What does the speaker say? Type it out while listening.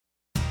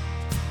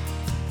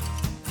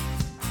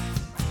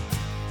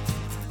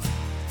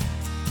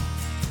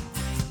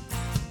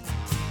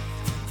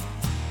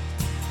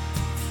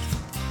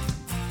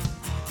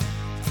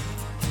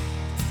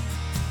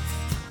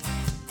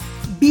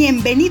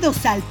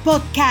Bienvenidos al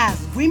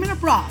podcast Women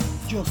Abroad.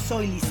 Yo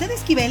soy Lizeth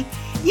Esquivel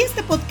y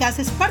este podcast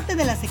es parte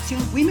de la sección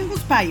Women Who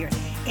Inspire,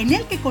 en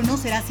el que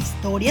conocerás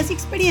historias y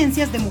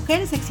experiencias de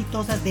mujeres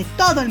exitosas de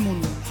todo el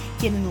mundo,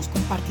 quienes nos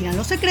compartirán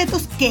los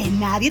secretos que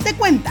nadie te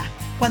cuenta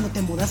cuando te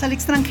mudas al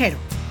extranjero.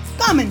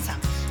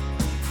 ¡Comenzamos!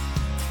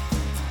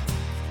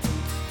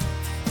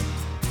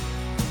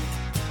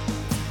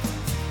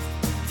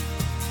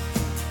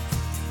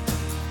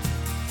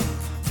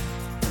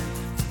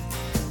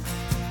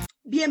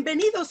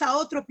 Bienvenidos a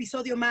otro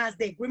episodio más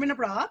de Women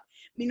Abroad.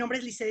 Mi nombre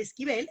es Lizeth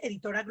Esquivel,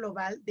 editora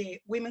global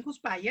de Women Who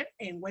Inspire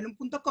en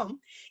Welum.com,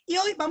 y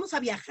hoy vamos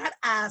a viajar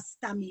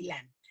hasta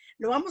Milán.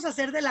 Lo vamos a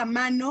hacer de la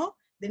mano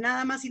de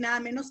nada más y nada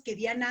menos que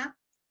Diana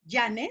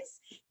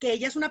Llanes, que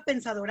ella es una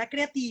pensadora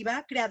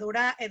creativa,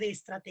 creadora de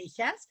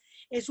estrategias,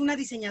 es una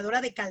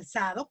diseñadora de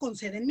calzado con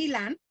sede en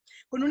Milán,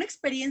 con una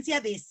experiencia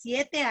de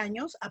 7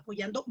 años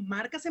apoyando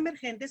marcas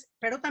emergentes,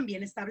 pero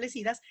también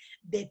establecidas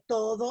de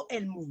todo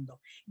el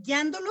mundo,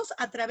 guiándolos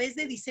a través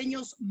de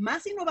diseños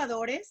más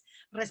innovadores,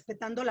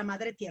 respetando la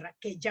madre tierra,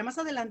 que ya más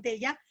adelante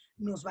ella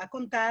nos va a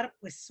contar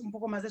pues un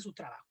poco más de su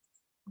trabajo.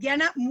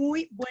 Diana,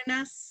 muy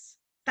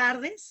buenas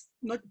tardes,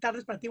 no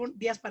tardes para ti,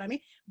 días para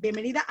mí.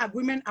 Bienvenida a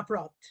Women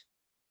Abroad.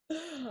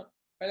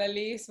 Hola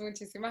Liz,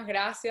 muchísimas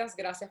gracias.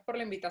 Gracias por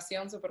la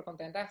invitación, súper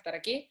contenta de estar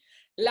aquí.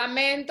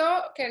 Lamento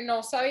que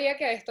no sabía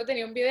que esto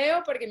tenía un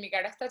video porque mi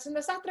cara está hecho un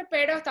desastre,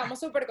 pero estamos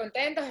súper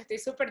contentos, estoy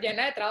súper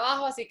llena de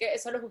trabajo, así que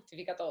eso lo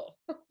justifica todo.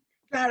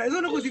 Claro, eso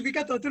no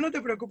justifica todo, tú no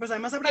te preocupes.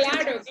 Además habrá Claro,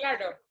 gente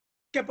claro.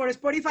 que por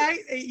Spotify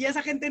y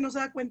esa gente no se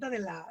da cuenta de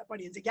la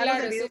apariencia. Ya los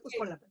del Claro, video, sí, pues sí.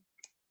 con la...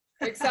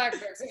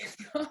 Exacto,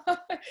 exacto.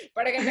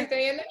 Para que me esté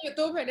viendo en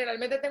YouTube,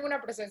 generalmente tengo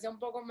una presencia un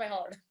poco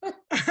mejor.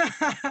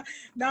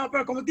 No,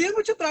 pero como tienes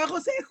mucho trabajo,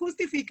 se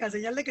justifica,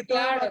 señal de que todo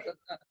va Claro, bien,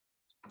 total,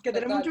 que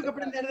tenemos total, mucho que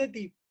total. aprender de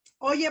ti.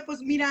 Oye,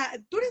 pues mira,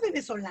 tú eres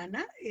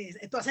venezolana,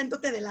 tu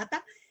acento te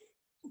delata.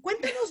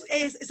 Cuéntanos,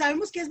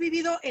 sabemos que has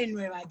vivido en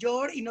Nueva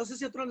York y no sé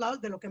si otros lados,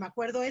 de lo que me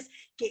acuerdo es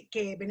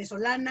que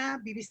venezolana,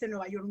 viviste en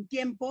Nueva York un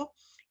tiempo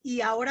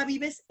y ahora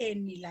vives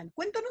en Milán.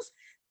 Cuéntanos,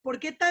 ¿por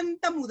qué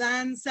tanta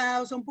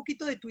mudanza? O sea, un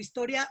poquito de tu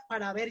historia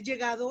para haber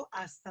llegado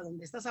hasta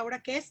donde estás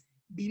ahora, que es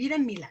vivir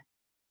en Milán.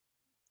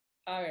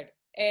 A ver,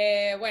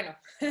 bueno,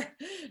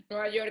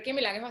 Nueva York y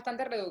Milán es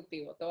bastante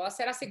reductivo. Te voy a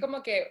hacer así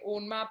como que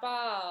un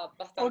mapa Ok.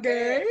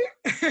 bastante,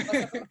 va a ser lo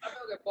más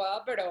rápido que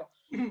pueda, pero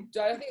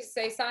yo a los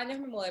 16 años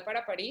me mudé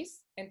para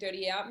París. En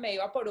teoría me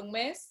iba por un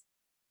mes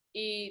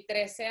y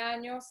 13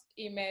 años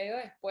y medio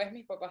después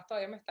mis papás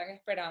todavía me están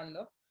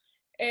esperando.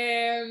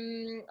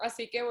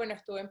 Así que bueno,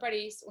 estuve en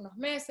París unos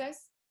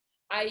meses.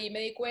 Ahí me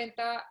di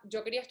cuenta,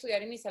 yo quería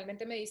estudiar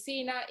inicialmente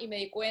medicina y me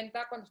di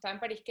cuenta cuando estaba en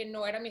París que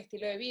no era mi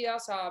estilo de vida,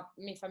 o sea,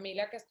 mi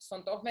familia, que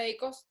son todos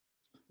médicos,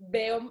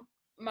 veo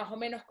más o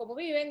menos cómo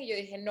viven y yo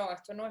dije, no,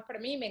 esto no es para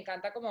mí, me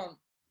encanta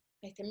como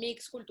este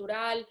mix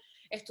cultural,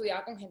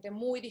 estudiaba con gente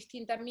muy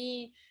distinta a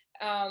mí,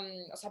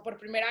 o sea, por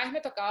primera vez me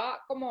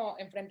tocaba como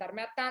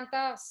enfrentarme a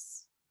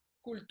tantas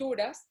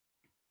culturas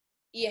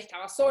y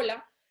estaba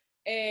sola.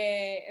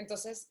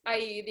 Entonces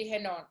ahí dije,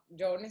 no,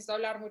 yo necesito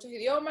hablar muchos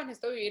idiomas,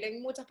 necesito vivir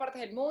en muchas partes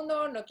del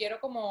mundo, no quiero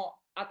como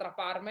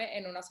atraparme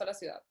en una sola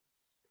ciudad.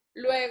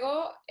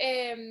 Luego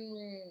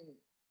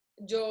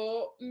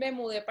yo me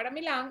mudé para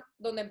Milán,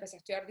 donde empecé a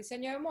estudiar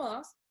diseño de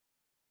modas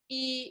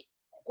y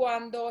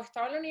cuando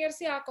estaba en la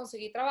universidad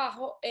conseguí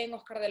trabajo en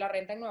Oscar de la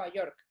Renta en Nueva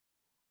York.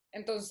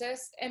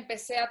 Entonces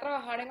empecé a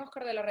trabajar en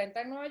Oscar de la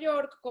Renta en Nueva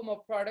York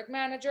como product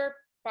manager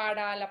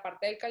para la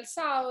parte del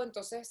calzado.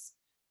 Entonces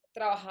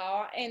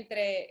trabajaba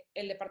entre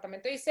el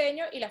departamento de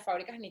diseño y las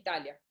fábricas en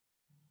Italia.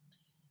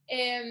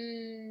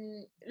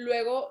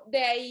 Luego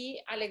de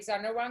ahí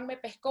Alexander Wang me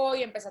pescó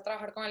y empecé a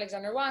trabajar con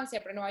Alexander Wang,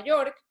 siempre en Nueva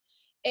York.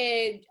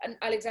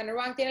 Alexander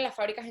Wang tiene las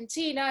fábricas en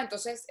China,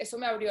 entonces eso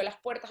me abrió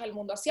las puertas al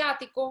mundo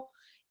asiático.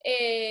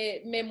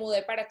 Me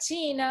mudé para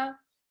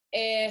China,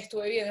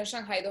 estuve viviendo en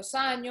Shanghai 2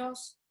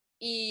 años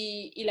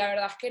y la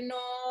verdad es que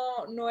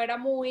no era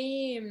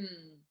muy,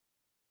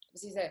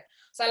 ¿sí sé?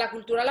 O sea, la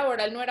cultura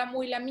laboral no era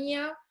muy la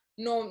mía,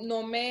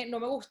 no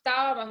me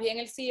gustaba, más bien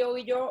el CEO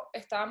y yo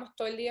estábamos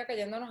todo el día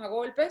cayéndonos a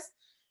golpes.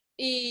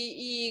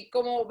 Y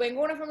como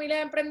vengo de una familia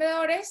de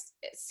emprendedores,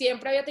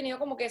 siempre había tenido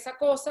como que esa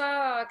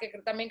cosa que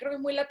también creo que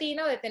es muy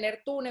latina de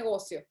tener tu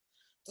negocio.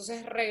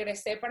 Entonces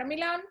regresé para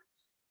Milán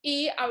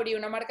y abrí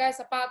una marca de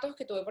zapatos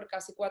que tuve por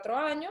casi 4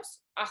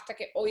 años, hasta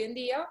que hoy en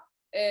día,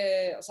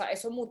 o sea,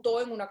 eso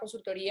mutó en una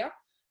consultoría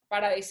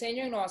para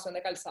diseño e innovación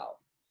de calzado.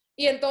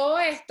 Y en todo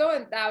esto,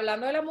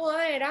 hablando de la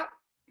mudadera,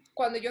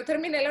 cuando yo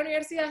terminé la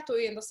universidad estuve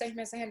viviendo 6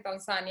 meses en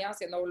Tanzania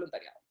haciendo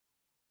voluntariado.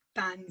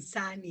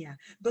 Tanzania.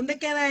 ¿Dónde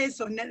queda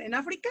eso? ¿En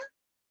África?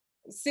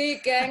 Sí,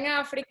 queda en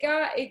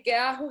África y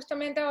queda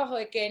justamente abajo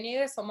de Kenia y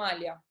de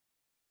Somalia.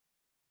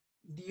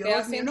 Queda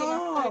Dios mío, siendo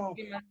más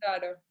fácil no. y más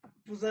claro.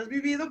 Pues has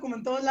vivido como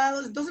en todos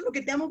lados. Entonces lo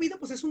que te ha movido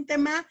pues es un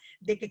tema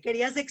de que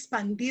querías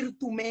expandir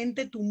tu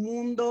mente, tu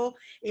mundo,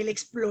 el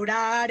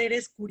explorar,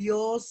 eres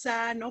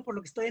curiosa, ¿no? Por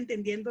lo que estoy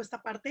entendiendo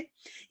esta parte.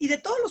 Y de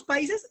todos los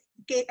países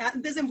que,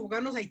 antes de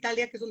enfocarnos a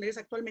Italia, que es donde eres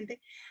actualmente,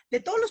 de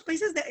todos los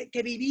países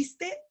que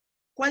viviste,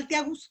 ¿cuál te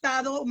ha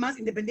gustado más,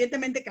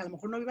 independientemente que a lo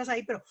mejor no vivas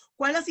ahí, pero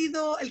cuál ha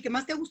sido el que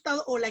más te ha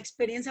gustado o la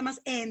experiencia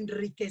más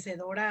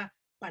enriquecedora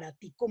para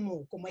ti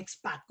como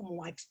expat,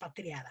 como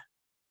expatriada?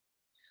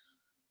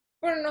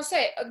 Bueno, no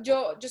sé,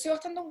 yo soy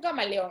bastante un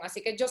camaleón,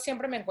 así que yo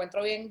siempre me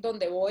encuentro bien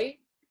donde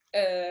voy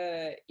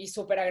y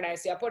súper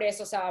agradecida por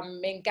eso. O sea,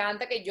 me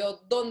encanta que yo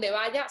donde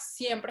vaya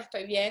siempre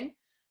estoy bien.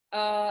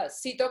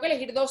 Si tengo que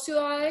elegir dos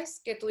ciudades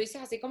que tú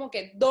dices así como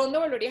que, ¿dónde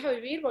volverías a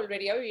vivir?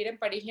 Volvería a vivir en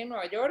París y en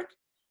Nueva York.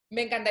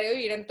 Me encantaría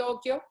vivir en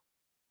Tokio.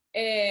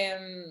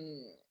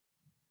 De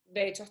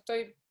hecho,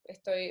 estoy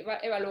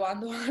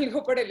evaluando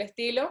algo por el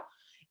estilo.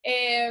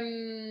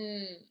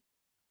 Eh,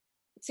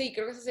 Sí,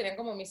 creo que esas serían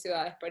como mis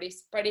ciudades,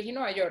 París y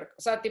Nueva York.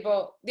 O sea,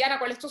 tipo, Diana,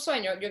 ¿cuál es tu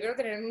sueño? Yo quiero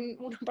tener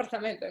un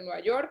apartamento en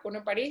Nueva York, uno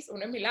en París,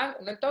 uno en Milán,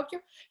 uno en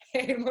Tokio,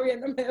 e ir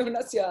moviéndome de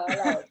una ciudad a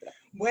la otra.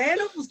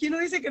 Bueno, pues quién no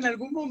dice que en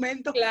algún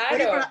momento, oye,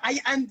 pero Claro,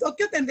 en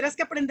Tokio tendrás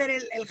que aprender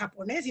el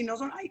japonés y no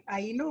son,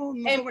 ahí no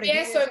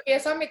sobrevives.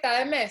 empiezo a mitad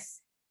de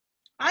mes.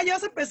 Ah, ya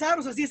vas a empezar,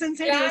 o sea, sí es en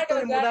serio esto Claro,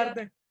 de claro.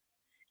 mudarte.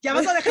 Ya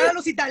vas a dejar a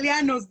los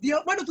italianos.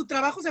 Dios, bueno, tu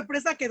trabajo se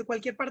presta a que de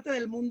cualquier parte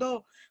del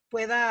mundo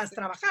puedas Sí.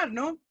 trabajar,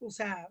 ¿no? O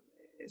sea,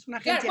 es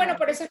una Claro, bueno, agencia.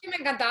 por eso es que me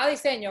encantaba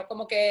diseño,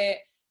 como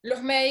que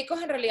los médicos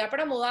en realidad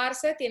para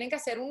mudarse tienen que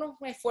hacer unos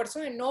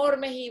esfuerzos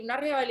enormes y unas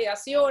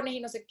revalidaciones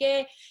y no sé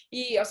qué,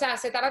 y o sea,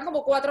 se tardan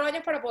como 4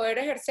 años para poder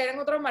ejercer en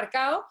otro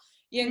mercado,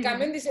 y en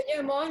cambio en Ujú, diseño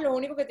de modas lo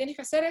único que tienes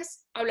que hacer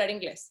es hablar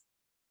inglés.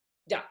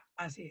 Ya.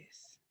 así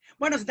es.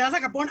 Bueno, si te vas a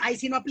Japón, ahí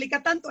sí no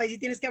aplica tanto, ahí sí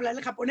tienes que hablar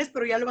el japonés,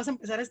 pero ya lo vas a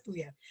empezar a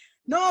estudiar.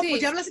 No, pues Sí, ya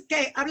sí, hablas,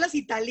 ¿qué? Hablas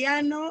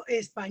italiano,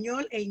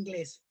 español e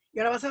inglés. Y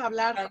ahora vas a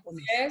hablar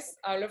japonés.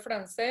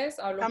 francés,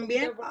 hablo un poquito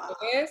También, de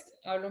portugués,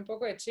 hablo un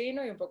poco de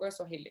chino y un poco de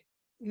swahili.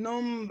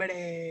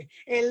 nombre.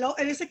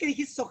 Ese que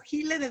dijiste,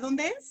 Sojile, ¿de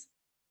dónde es?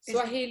 Es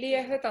Swahili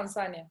es de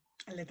Tanzania.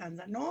 el de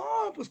Tanzania.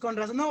 No, pues con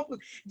razón. No, pues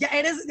ya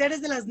eres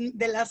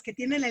de las que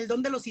tienen el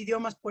don de los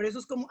idiomas. Por eso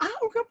es como,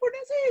 un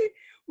japonés, sí,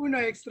 uno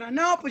extra.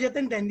 No, pues ya te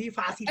entendí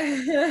fácil,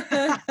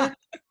 pues.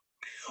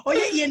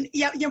 Oye,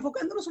 y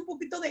enfocándonos un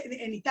poquito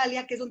en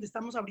Italia, que es donde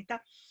estamos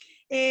ahorita,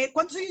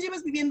 ¿cuántos años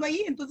llevas viviendo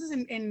ahí entonces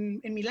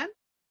en Milán?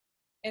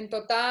 En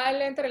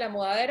total, entre la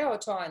mudadera,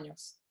 8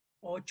 años.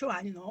 8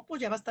 años, no, pues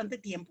ya bastante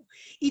tiempo.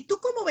 Y tú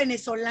como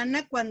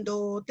venezolana,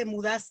 cuando te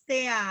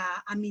mudaste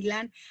a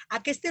Milán,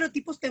 ¿a qué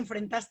estereotipos te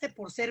enfrentaste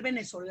por ser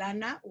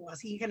venezolana o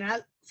así en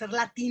general, ser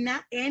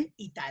latina en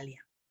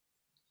Italia?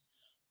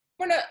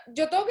 Bueno,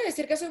 yo tengo que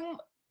decir que soy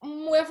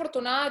muy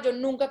afortunada, yo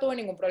nunca tuve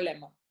ningún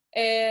problema.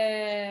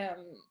 Eh,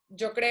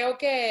 yo creo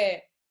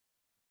que,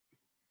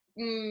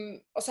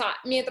 o sea,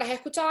 mientras he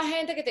escuchado a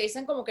gente que te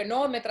dicen como que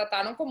no, me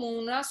trataron como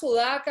una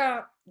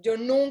sudaca, yo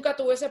nunca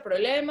tuve ese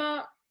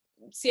problema,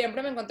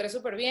 siempre me encontré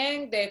súper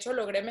bien, de hecho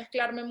logré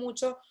mezclarme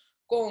mucho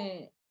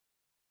con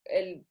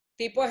el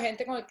tipo de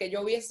gente con el que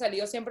yo hubiese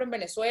salido siempre en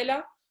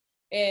Venezuela.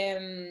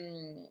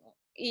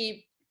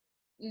 Y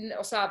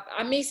o sea,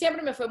 a mí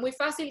siempre me fue muy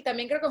fácil,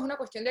 también creo que es una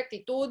cuestión de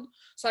actitud, o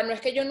sea, no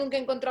es que yo nunca he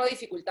encontrado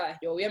dificultades,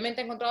 yo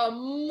obviamente he encontrado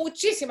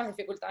muchísimas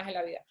dificultades en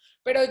la vida,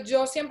 pero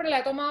yo siempre la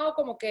he tomado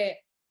como que,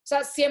 o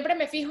sea, siempre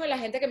me fijo en la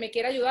gente que me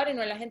quiere ayudar y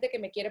no en la gente que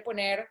me quiere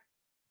poner,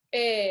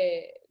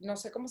 no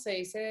sé cómo se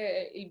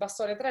dice, el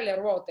bastón entre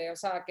el bote, o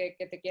sea, que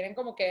te quieren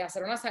como que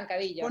hacer una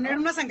zancadilla, Poner ¿no?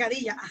 una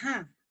zancadilla,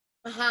 ajá.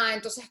 Ajá,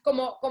 entonces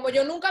como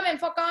yo nunca me he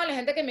enfocado en la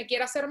gente que me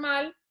quiere hacer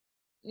mal,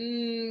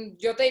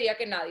 yo te diría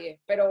que nadie,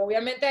 pero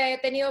obviamente he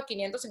tenido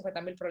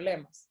 550.000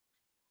 problemas.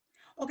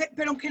 Ok,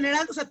 pero en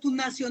general, o sea, tu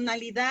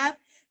nacionalidad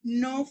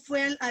no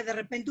fue de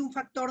repente un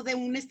factor de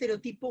un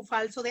estereotipo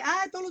falso de,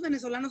 todos los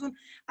venezolanos son,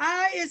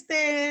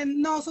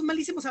 no, son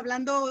malísimos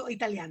hablando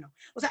italiano.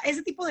 O sea,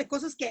 ese tipo de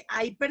cosas que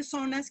hay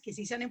personas que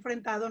sí se han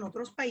enfrentado en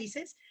otros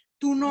países,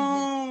 tú Ujú.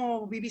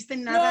 no viviste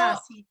nada No,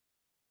 así.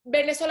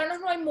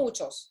 venezolanos no hay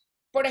muchos.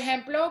 Por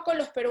ejemplo, con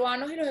los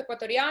peruanos y los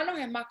ecuatorianos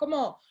es más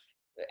como,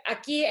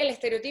 aquí el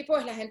estereotipo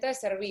es la gente de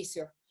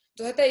servicio.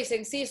 Entonces te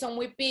dicen, sí, son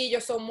muy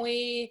pillos, son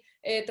muy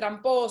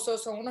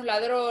tramposos, son unos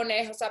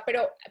ladrones, o sea,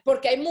 pero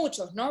porque hay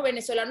muchos, ¿no?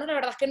 Venezolanos la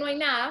verdad es que no hay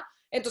nada,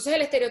 entonces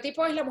el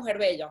estereotipo es la mujer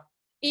bella.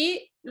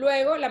 Y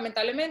luego,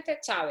 lamentablemente,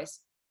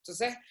 Chávez.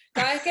 Entonces,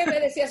 cada vez que me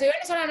decía, soy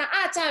venezolana,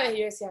 Chávez, y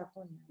yo decía,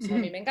 coño, o sea, a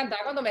mí me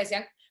encantaba cuando me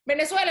decían,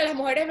 Venezuela, las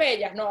mujeres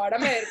bellas. No, ahora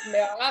me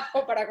van a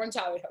comparar con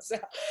Chávez, o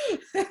sea,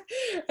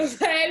 o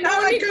sea, el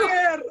Nada que único.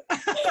 ver.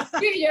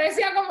 Sí, yo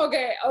decía como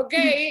que, ok,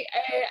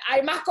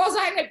 hay más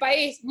cosas en el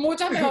país,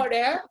 muchas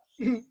mejores, ¿eh?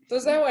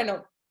 Entonces,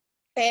 bueno,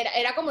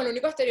 era como el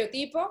único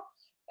estereotipo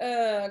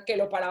que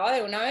lo paraba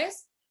de una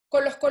vez.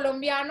 Con los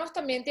colombianos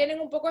también tienen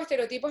un poco de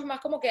estereotipos más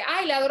como que,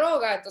 ay, la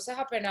droga, entonces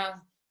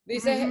apenas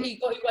dices,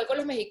 igual con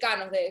los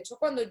mexicanos. De hecho,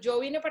 cuando yo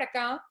vine para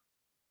acá,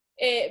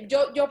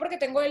 Yo porque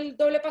tengo el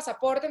doble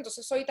pasaporte,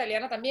 entonces soy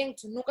italiana también,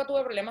 entonces nunca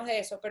tuve problemas de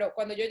eso, pero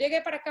cuando yo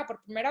llegué para acá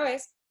por primera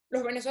vez,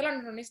 los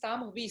venezolanos no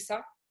necesitábamos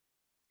visa,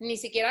 ni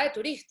siquiera de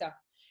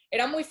turista.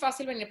 Era muy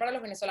fácil venir para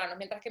los venezolanos,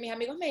 mientras que mis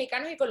amigos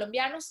mexicanos y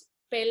colombianos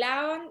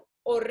pelaban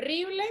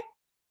horrible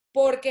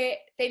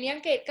porque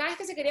tenían que, cada vez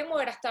que se querían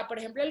mover hasta, por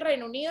ejemplo, el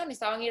Reino Unido,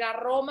 necesitaban ir a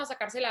Roma,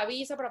 sacarse la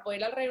visa para poder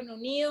ir al Reino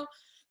Unido.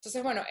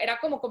 Entonces, bueno, era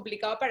como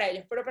complicado para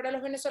ellos, pero para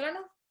los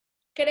venezolanos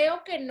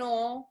creo que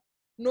no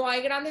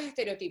hay grandes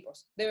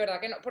estereotipos, de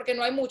verdad que no, porque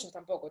no hay muchos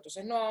tampoco.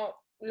 Entonces, no,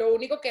 lo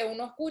único que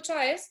uno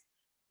escucha es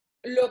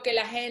lo que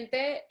la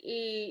gente,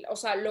 o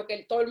sea, lo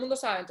que todo el mundo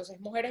sabe. Entonces,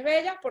 mujeres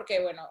bellas, porque,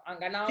 bueno, han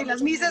ganado Sí,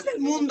 las muchos misas del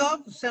mundiales.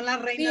 mundo pues, son las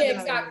Sí, reinas de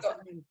la exacto.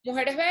 belleza.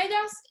 Mujeres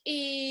bellas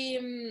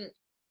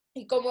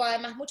y como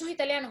además muchos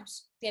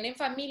italianos tienen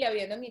familia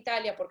viviendo en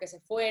Italia porque se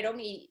fueron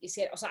y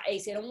hicieron, o sea, e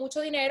hicieron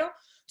mucho dinero,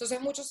 entonces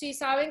muchos sí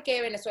saben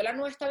que Venezuela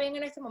no está bien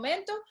en este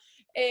momento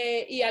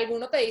y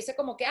alguno te dice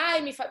como que,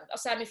 ay, o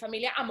sea, mi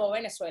familia amó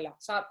Venezuela.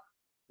 O sea,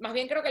 más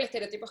bien creo que el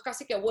estereotipo es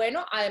casi que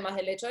bueno, además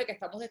del hecho de que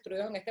estamos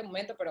destruidos en este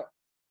momento, pero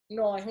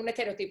no es un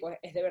estereotipo,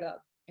 es de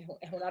verdad, es una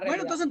Bueno,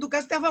 realidad. entonces en tu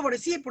caso te ha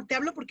favorecido, porque te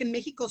hablo porque en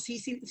México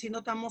sí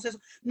notamos eso.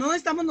 No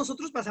necesitamos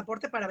nosotros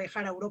pasaporte para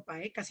viajar a Europa,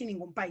 casi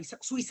ningún país.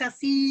 Suiza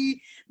sí,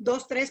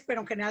 dos, tres,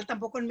 pero en general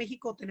tampoco en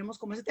México tenemos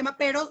como ese tema,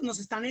 pero nos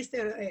están,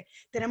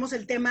 tenemos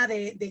el tema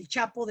del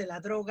chapo, de la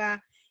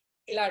droga,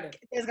 Claro.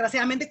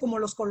 desgraciadamente como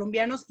los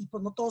colombianos, y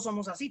pues no todos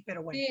somos así,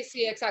 pero bueno. Sí,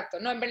 sí, exacto.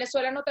 No, en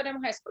Venezuela no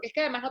tenemos eso, porque es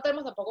que además no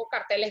tenemos tampoco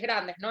carteles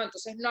grandes, ¿no?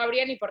 Entonces no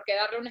habría ni por qué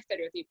darle un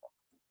estereotipo.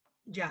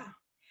 Ya.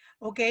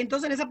 Ok,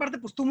 entonces en esa parte,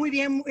 pues tú muy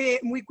bien,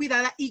 muy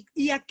cuidada.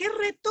 ¿Y a qué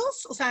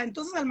retos, o sea,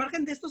 entonces al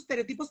margen de estos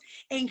estereotipos,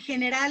 en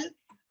general,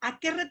 a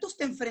qué retos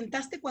te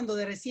enfrentaste cuando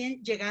de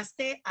recién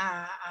llegaste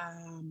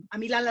a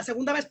Milán la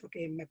segunda vez?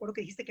 Porque me acuerdo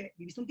que dijiste que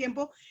viviste un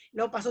tiempo,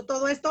 luego pasó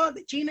todo esto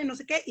de China y no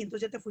sé qué, y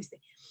entonces ya te fuiste.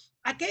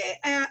 ¿A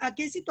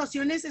qué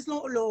situaciones es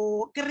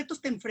qué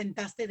retos te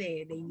enfrentaste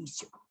de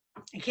inicio,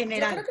 en Yo creo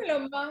general? que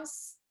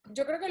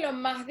yo creo que lo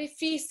más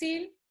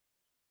difícil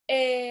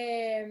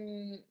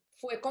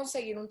fue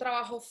conseguir un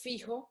trabajo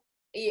fijo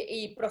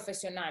y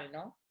profesional,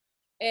 ¿no?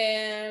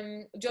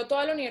 Yo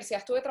toda la universidad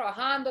estuve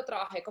trabajando,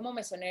 trabajé como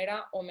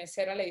mesonera o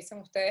mesera, le dicen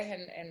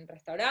ustedes, en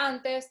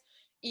restaurantes,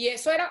 y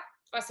eso era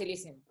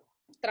facilísimo.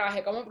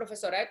 Trabajé como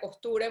profesora de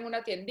costura en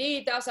una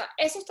tiendita, o sea,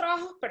 esos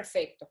trabajos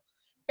perfectos.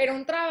 Pero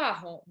un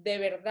trabajo de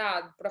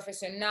verdad,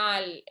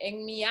 profesional,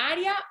 en mi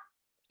área,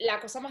 la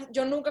cosa más,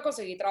 yo nunca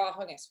conseguí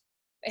trabajo en eso.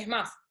 Es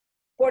más,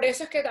 por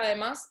eso es que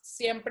además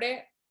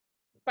siempre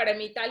para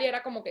mí Italia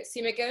era como que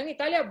si me quedo en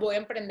Italia voy a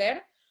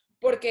emprender,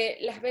 porque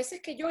las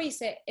veces que yo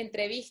hice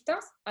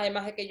entrevistas,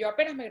 además de que yo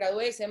apenas me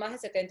gradué, hice más de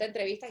 70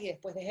 entrevistas y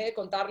después dejé de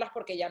contarlas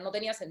porque ya no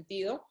tenía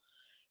sentido,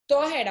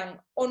 todas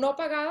eran o no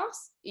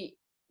pagadas y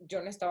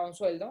yo no estaba un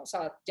sueldo, o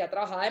sea, ya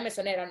trabajaba de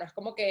mesonera, no es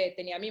como que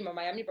tenía a mi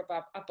mamá y a mi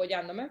papá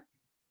apoyándome.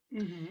 Uh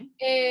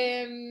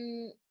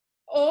 -huh.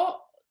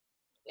 O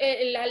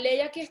la ley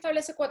aquí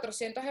establece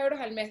 400 euros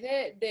al mes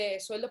de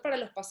sueldo para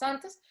los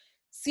pasantes.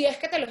 Si es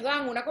que te los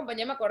dan, una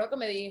compañía me acuerdo que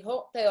me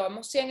dijo, te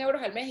damos 100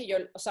 euros al mes y yo,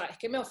 o sea, es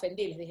que me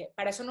ofendí, les dije,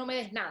 para eso no me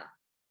des nada.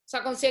 O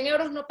sea, con 100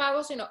 euros no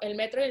pago sino el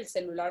metro y el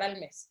celular al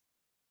mes.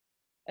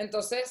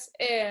 Entonces,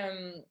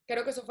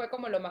 creo que eso fue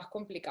como lo más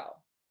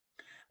complicado.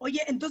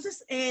 Oye,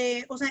 entonces,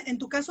 o sea, en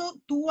tu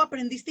caso, ¿tú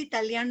aprendiste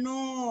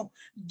italiano,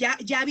 ya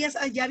habías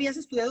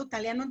estudiado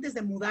italiano antes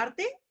de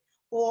mudarte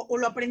o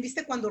lo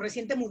aprendiste cuando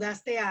recién te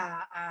mudaste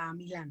a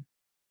Milán?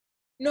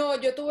 No,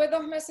 yo tuve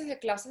 2 meses de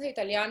clases de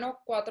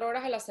italiano, 4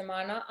 horas a la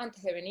semana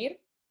antes de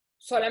venir,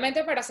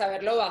 solamente para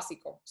saber lo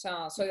básico. O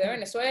sea, soy de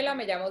Venezuela,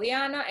 me llamo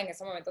Diana, en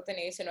ese momento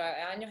tenía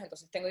 19 años,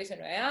 entonces tengo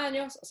 19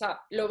 años, o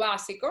sea, lo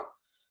básico.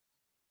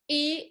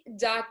 Y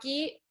ya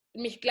aquí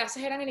mis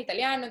clases eran en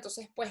italiano,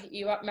 entonces pues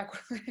iba, me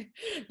acuerdo,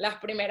 las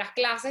primeras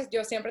clases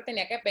yo siempre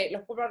tenía que pedir,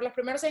 los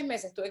primeros 6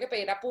 meses tuve que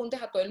pedir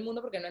apuntes a todo el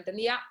mundo porque no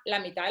entendía la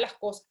mitad de las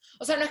cosas.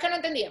 O sea, no es que no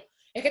entendía,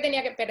 es que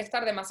tenía que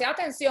prestar demasiada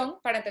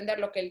atención para entender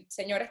lo que el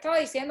señor estaba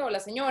diciendo o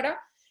la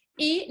señora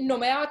y no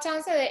me daba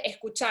chance de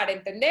escuchar,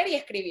 entender y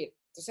escribir.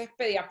 Entonces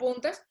pedí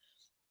apuntes,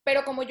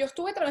 pero como yo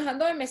estuve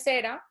trabajando de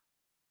mesera,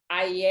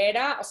 ahí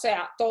era, o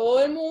sea,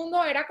 todo el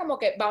mundo era como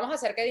que vamos a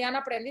hacer que Diana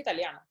aprenda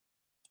italiano.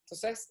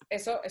 Entonces,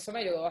 eso me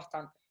ayudó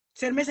bastante.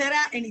 Ser mesera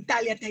en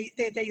Italia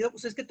te ayudó,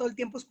 pues es que todo el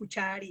tiempo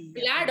escuchar y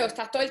Claro, aprender.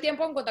 estás todo el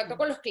tiempo en contacto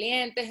con los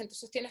clientes,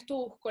 entonces tienes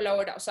tus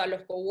colaboradores, o sea,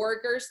 los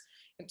coworkers,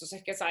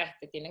 entonces, ¿qué sabes?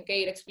 Te tienen que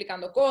ir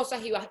explicando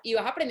cosas y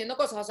vas aprendiendo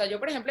cosas. O sea, yo,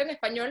 por ejemplo, en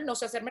español no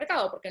sé hacer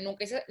mercado, porque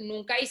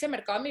nunca hice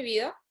mercado en mi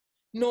vida,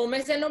 no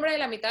me sé el nombre de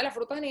la mitad de las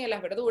frutas ni de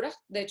las verduras.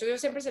 De hecho, yo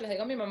siempre se las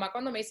digo a mi mamá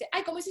cuando me dice,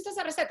 ay, ¿cómo hiciste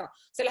esa receta?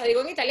 Se las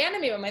digo en italiano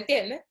y mi mamá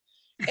entiende.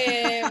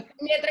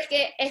 Mientras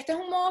que este es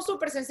un modo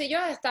súper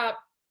sencillo de estar,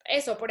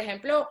 eso, por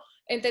ejemplo,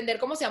 entender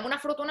cómo se llama una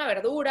fruta, una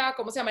verdura,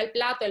 cómo se llama el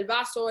plato, el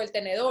vaso, el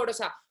tenedor, o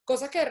sea,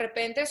 cosas que de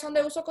repente son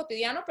de uso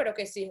cotidiano, pero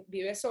que si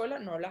vives sola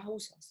no las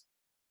usas.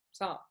 O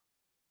sea,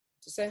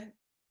 entonces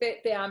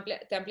te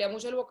amplía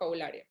mucho el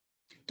vocabulario.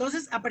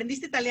 Entonces,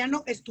 aprendiste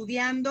italiano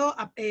estudiando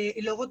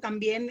y luego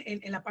también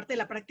en la parte de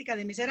la práctica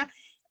de mesera.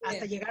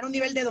 hasta llegar a un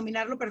nivel de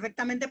dominarlo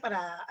perfectamente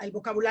para el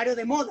vocabulario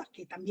de moda,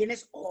 que también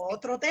es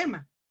otro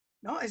tema,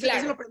 ¿no? Eso lo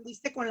Claro.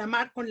 aprendiste con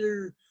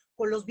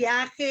con los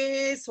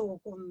viajes o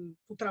con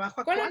tu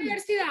trabajo actual.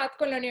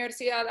 Con la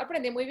universidad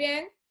aprendí muy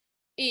bien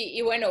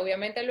y bueno,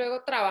 obviamente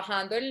luego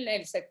trabajando en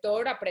el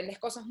sector aprendes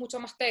cosas mucho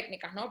más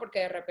técnicas, ¿no? Porque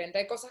de repente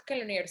hay cosas que en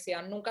la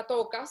universidad nunca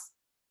tocas,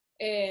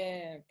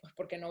 pues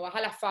porque no vas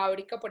a la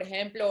fábrica, por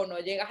ejemplo, o no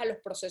llegas a los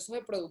procesos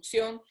de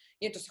producción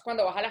y entonces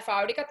cuando vas a la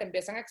fábrica te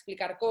empiezan a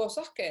explicar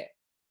cosas que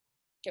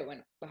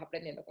bueno, vas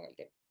aprendiendo con el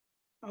tiempo.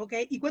 Ok,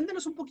 y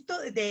cuéntanos un poquito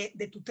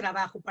de tu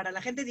trabajo para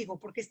la gente, digo,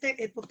 porque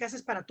este podcast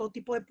es para todo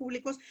tipo de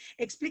públicos.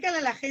 Explícale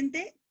a la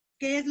gente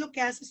qué es lo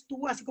que haces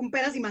tú, así con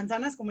peras y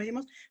manzanas, como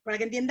decimos, para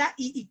que entienda,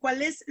 y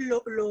cuál es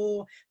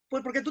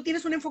pues porque tú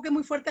tienes un enfoque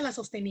muy fuerte en la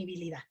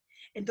sostenibilidad.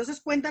 Entonces,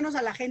 cuéntanos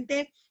a la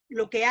gente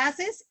lo que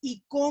haces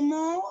y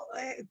cómo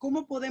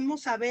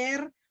podemos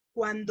saber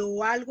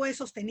cuando algo es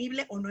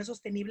sostenible o no es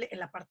sostenible en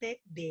la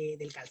parte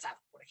del calzado,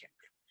 por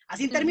ejemplo.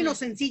 Así en Ujú. términos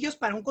sencillos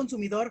para un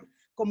consumidor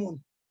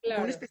común o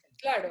para un Claro, especialista.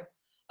 claro.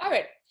 A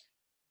ver,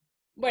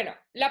 bueno,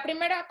 la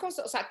primera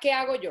cosa, o sea, ¿qué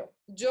hago yo?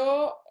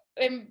 Yo,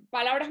 en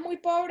palabras muy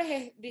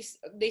pobres, es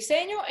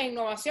diseño e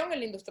innovación en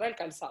la industria del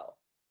calzado.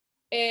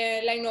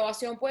 La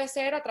innovación puede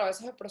ser a través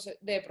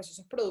de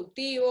procesos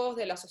productivos,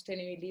 de la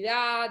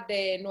sostenibilidad,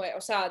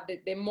 o sea,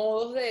 de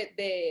modos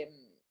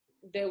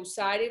de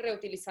usar y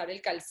reutilizar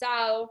el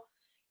calzado.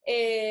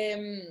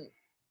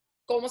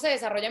 ¿Cómo se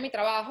desarrolla mi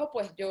trabajo?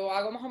 Pues yo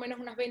hago más o menos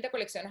unas 20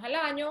 colecciones al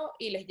año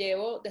y les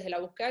llevo desde la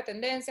búsqueda de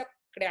tendencia,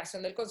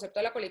 creación del concepto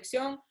de la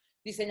colección,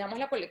 diseñamos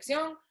la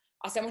colección,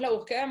 hacemos la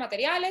búsqueda de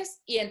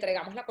materiales y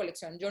entregamos la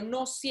colección. Yo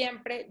no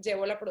siempre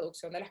llevo la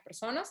producción de las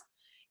personas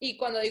y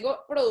cuando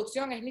digo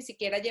producción es ni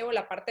siquiera llevo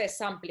la parte de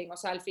sampling, o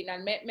sea, al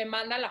final me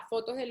mandan las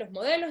fotos de los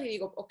modelos y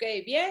digo, ok,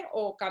 bien,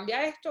 o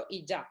cambia esto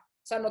y ya.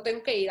 O sea, no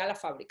tengo que ir a la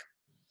fábrica.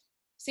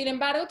 Sin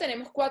embargo,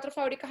 tenemos 4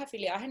 fábricas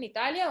afiliadas en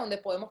Italia donde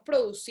podemos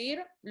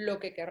producir lo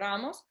que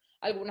querramos.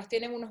 Algunas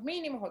tienen unos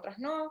mínimos, otras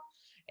no.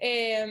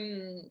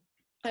 Eh,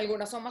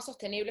 Algunas son más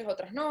sostenibles,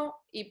 otras no.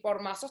 Y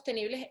por más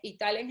sostenibles,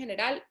 Italia en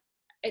general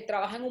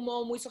trabaja en un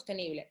modo muy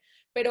sostenible.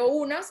 Pero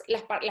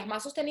las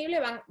más sostenibles,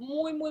 van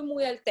muy, muy,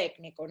 muy al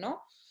técnico,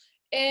 ¿no?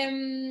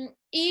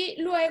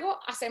 Y luego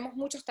hacemos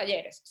muchos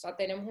talleres. O sea,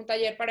 tenemos un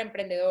taller para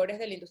emprendedores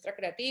de la industria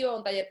creativa,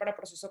 un taller para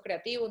proceso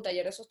creativo, un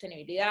taller de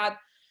sostenibilidad.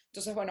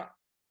 Entonces, bueno,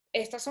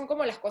 estas son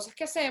como las cosas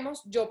que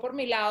hacemos. Yo por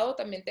mi lado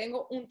también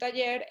tengo un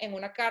taller en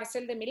una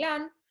cárcel de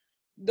Milán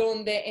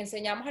donde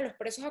enseñamos a los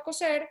presos a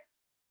coser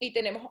y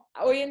tenemos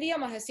hoy en día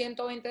más de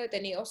 120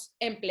 detenidos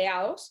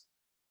empleados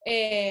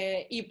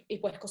y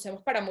pues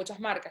cosemos para muchas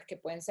marcas que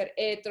pueden ser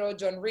Etro,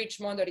 John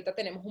Richmond, ahorita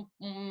tenemos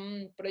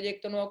un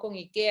proyecto nuevo con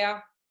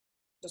IKEA,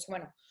 entonces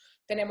bueno,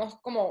 tenemos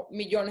como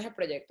millones de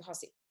proyectos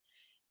así.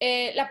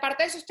 La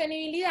parte de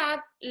sostenibilidad,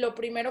 lo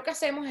primero que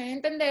hacemos es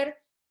entender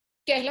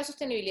qué es la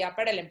sostenibilidad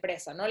para la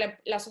empresa, ¿no?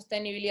 La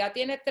sostenibilidad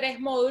tiene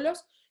 3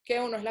 módulos, que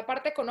uno es la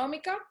parte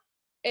económica,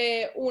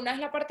 una es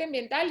la parte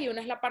ambiental y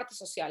una es la parte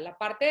social. La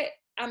parte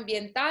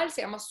ambiental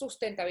se llama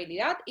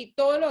sustentabilidad y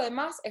todo lo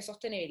demás es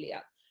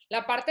sostenibilidad.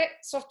 La parte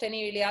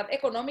sostenibilidad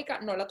económica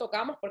no la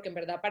tocamos porque en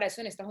verdad para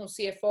eso necesitas un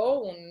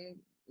CFO,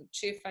 un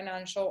Chief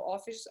Financial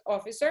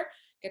Officer,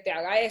 que te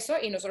haga eso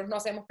y nosotros no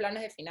hacemos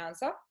planes de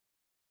finanzas.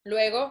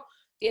 Luego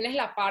tienes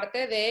la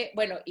parte de,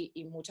 bueno,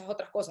 y muchas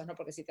otras cosas, ¿no?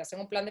 Porque si te hacen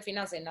un plan de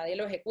finanzas y nadie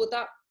lo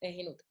ejecuta, es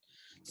inútil.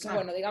 Entonces, Claro.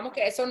 bueno, digamos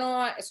que eso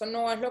no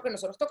es lo que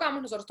nosotros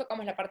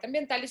tocamos la parte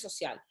ambiental y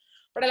social.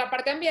 Para la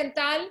parte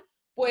ambiental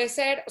puede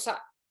ser, o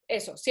sea,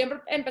 eso, siempre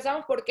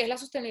empezamos porque es la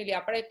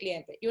sostenibilidad para el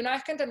cliente. Y una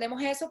vez que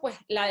entendemos eso, pues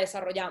la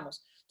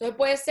desarrollamos. Entonces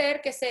puede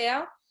ser que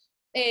sea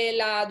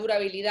la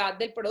durabilidad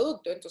del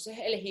producto. Entonces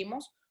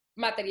elegimos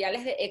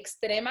materiales de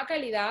extrema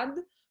calidad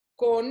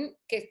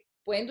que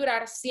pueden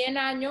durar 100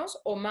 años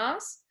o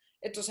más,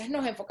 entonces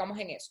nos enfocamos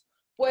en eso.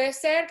 Puede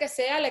ser que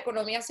sea la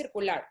economía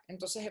circular.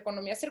 Entonces,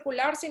 economía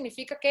circular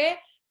significa que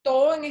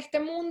todo en este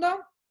mundo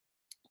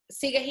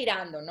sigue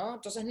girando, ¿no?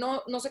 Entonces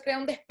no se crea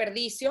un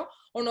desperdicio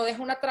o no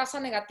deja una traza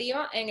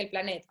negativa en el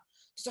planeta.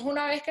 Entonces,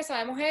 una vez que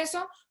sabemos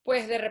eso,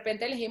 pues de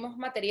repente elegimos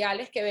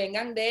materiales que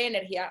vengan de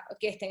energía,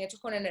 que estén hechos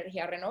con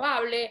energía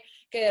renovable,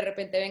 que de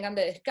repente vengan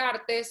de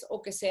descartes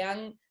o que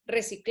sean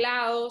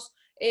reciclados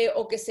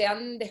o que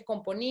sean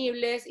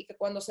descomponibles y que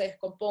cuando se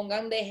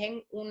descompongan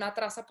dejen una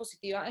traza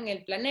positiva en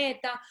el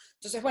planeta.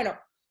 Entonces, bueno,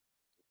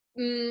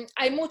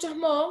 hay muchos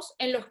modos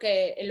en los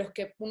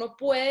que uno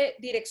puede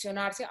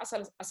direccionarse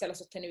hacia la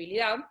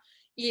sostenibilidad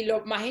y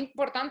lo más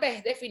importante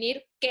es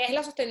definir qué es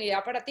la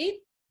sostenibilidad para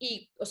ti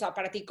y, o sea,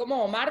 para ti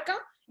como marca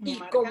Como y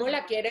marca. cómo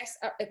la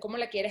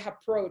quieres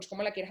approach,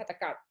 cómo la quieres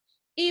atacar.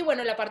 Y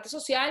bueno, la parte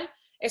social,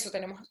 eso,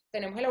 tenemos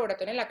el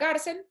laboratorio en la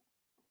cárcel.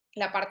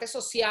 La parte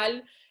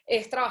social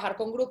es trabajar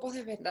con grupos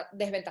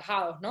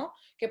desventajados, ¿no?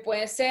 Que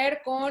pueden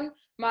ser con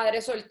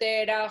madres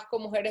solteras,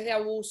 con mujeres de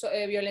abuso,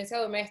 violencia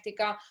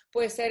doméstica,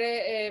 puede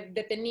ser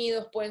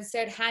detenidos, pueden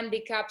ser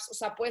handicaps, o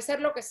sea, puede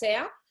ser lo que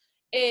sea.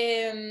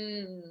 Eh,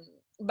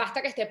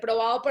 Basta que esté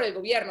probado por el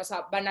gobierno, o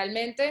sea,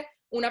 banalmente,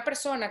 una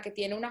persona que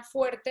tiene una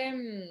fuerte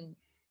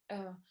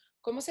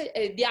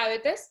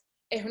diabetes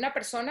es una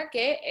persona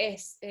que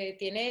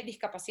tiene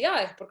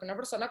discapacidades, porque una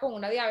persona con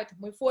una diabetes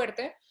muy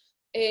fuerte,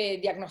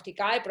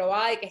 diagnosticada y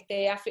probada y que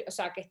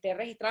que esté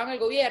registrada en el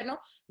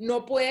gobierno,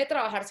 no puede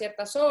trabajar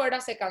ciertas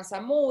horas, se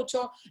cansa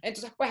mucho,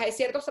 entonces pues hay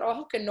ciertos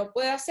trabajos que no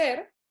puede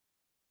hacer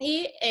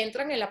y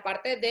entran en la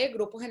parte de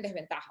grupos en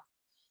desventaja.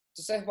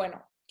 Entonces,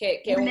 bueno,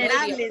 que uno diría,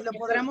 Vulnerables, por lo ejemplo,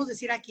 podríamos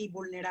decir aquí,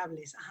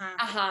 vulnerables. Ajá.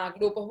 ajá,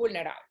 grupos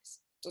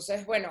vulnerables.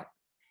 Entonces, bueno,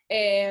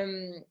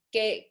 que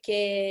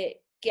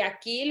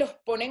aquí los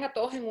ponen a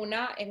todos en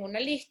una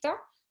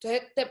lista,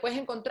 entonces te puedes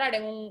encontrar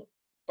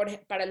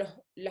para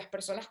las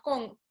personas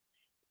con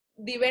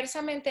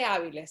diversamente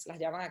hábiles, las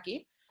llaman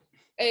aquí,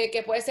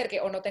 que puede ser que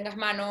o no tengas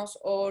manos,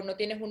 o no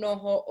tienes un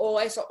ojo,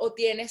 o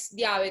tienes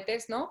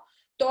diabetes, ¿no?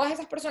 Todas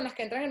esas personas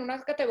que entran en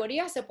una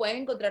categoría se pueden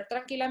encontrar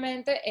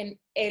tranquilamente en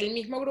el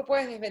mismo grupo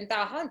de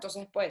desventaja,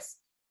 entonces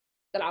pues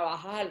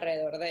trabajas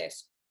alrededor de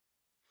eso.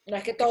 No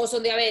es que Ok. todos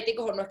son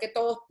diabéticos, o no es que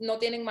todos no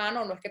tienen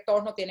mano, o no es que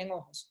todos no tienen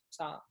ojos. O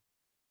sea,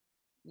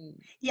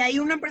 Y ahí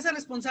una empresa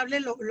responsable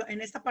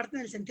en esta parte,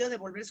 en el sentido de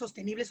volver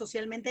sostenible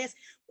socialmente, es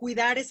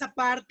cuidar esa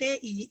parte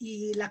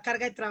y la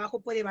carga de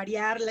trabajo puede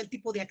variar, el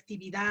tipo de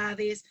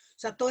actividades, o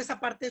sea, toda esa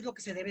parte es lo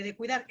que se debe de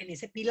cuidar en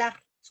ese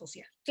pilar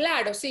social.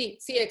 claro, sí,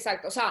 sí,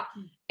 exacto. O sea,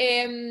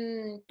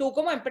 tú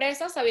como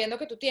empresa, sabiendo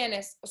que tú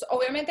tienes, o sea,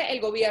 obviamente el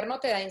gobierno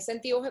te da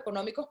incentivos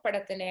económicos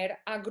para tener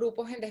a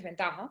grupos en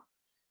desventaja,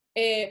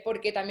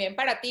 porque también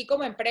para ti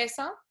como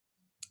empresa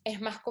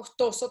es más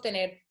costoso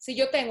tener, si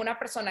yo tengo una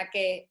persona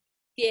que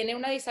tiene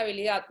una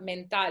disabilidad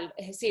mental,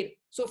 es decir,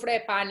 sufre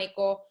de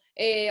pánico,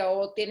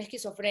 o tiene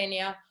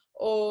esquizofrenia,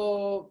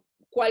 o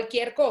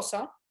cualquier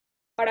cosa,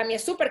 para mí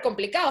es súper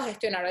complicado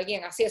gestionar a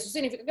alguien así. Eso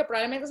significa que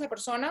probablemente esa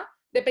persona,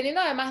 dependiendo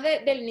además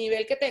del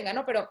nivel que tenga,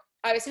 ¿no? Pero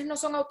a veces no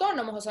son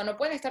autónomos, o sea, no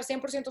pueden estar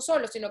 100%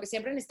 solos, sino que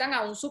siempre necesitan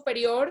a un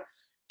superior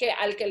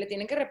al que le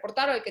tienen que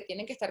reportar, o al que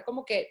tienen que estar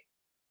como que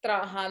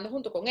trabajando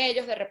junto con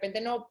ellos. De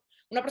repente no,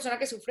 una persona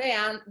que sufre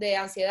de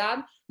ansiedad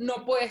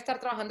no puede estar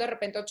trabajando de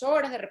repente 8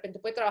 horas, de repente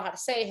puede trabajar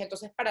 6.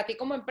 Entonces, para ti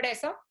como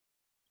empresa,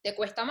 te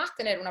cuesta más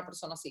tener una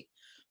persona así.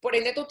 Por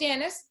ende, tú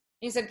tienes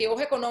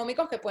incentivos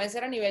económicos que pueden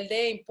ser a nivel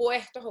de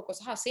impuestos o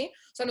cosas así.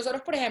 O sea,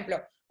 nosotros, por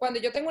ejemplo, cuando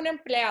yo tengo un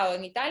empleado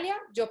en Italia,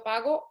 yo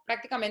pago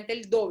prácticamente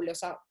el doble. O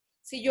sea,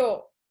 si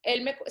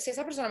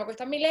esa persona me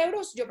cuesta 1.000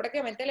 euros, yo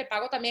prácticamente le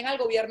pago también al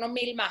gobierno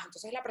 1.000 más.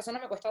 Entonces, la persona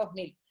me cuesta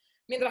 2.000.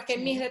 Mientras que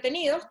mis Sí.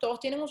 detenidos, todos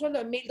tienen un sueldo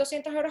de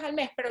 1.200 euros al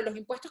mes, pero los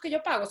impuestos que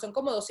yo pago son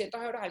como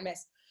 200 euros al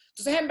mes.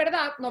 Entonces, en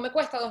verdad, no me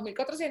cuesta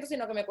 2.400,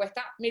 sino que me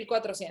cuesta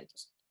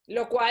 1.400.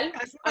 Lo cual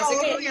Es un hace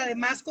ahorro y que,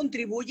 además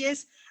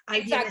contribuyes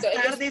al exacto,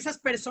 bienestar de esas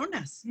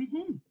personas.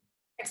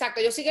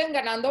 ellos siguen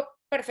ganando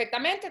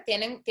perfectamente,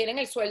 tienen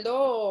el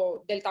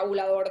sueldo del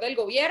tabulador del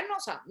gobierno, o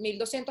sea,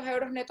 1.200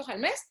 euros netos al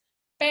mes,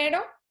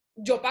 pero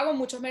yo pago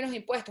muchos menos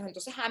impuestos.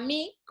 Entonces, a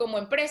mí, como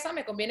empresa,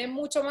 me conviene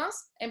mucho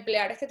más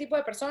emplear este tipo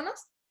de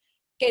personas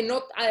que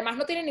no, además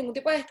no tienen ningún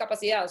tipo de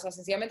discapacidad, o sea,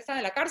 sencillamente están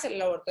en la cárcel, el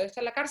laboratorio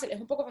está en la cárcel.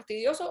 Es un poco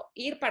fastidioso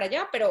ir para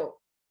allá,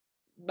 pero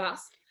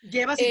vas.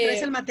 Llevas y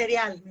traes el Eh,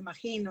 material, me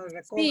imagino, y Sí,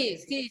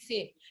 recoges. sí,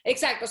 sí,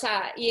 exacto, o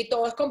sea, y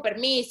todo es con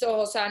permisos,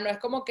 o sea, no es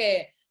como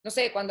que, no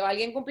sé, cuando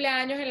alguien cumple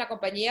años en la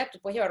compañía, tú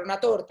puedes llevar una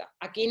torta,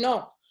 aquí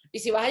no. Y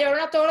si vas a llevar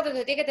una torta,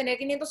 entonces tienes que tener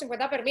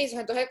 550 permisos,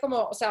 entonces como,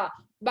 o sea,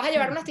 vas a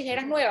llevar unas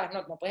tijeras nuevas,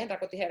 no, no puedes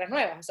entrar con tijeras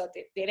nuevas, o sea,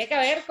 tiene que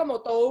haber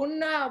como toda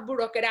una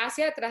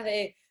burocracia detrás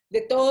de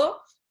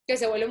todo, que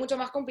se vuelve mucho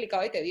más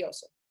complicado y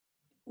tedioso.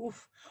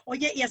 Uf.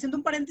 Oye, y haciendo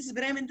un paréntesis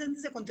brevemente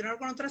antes de continuar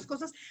con otras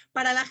cosas,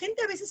 para la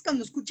gente a veces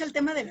cuando escucha el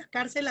tema de la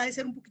cárcel ha de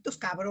ser un poquito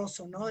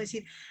escabroso, ¿no?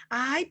 Decir,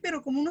 ay,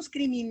 pero como unos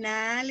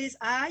criminales,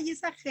 ay,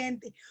 esa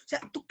gente. O sea,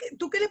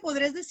 ¿tú qué le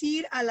podrías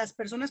decir a las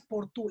personas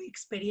por tu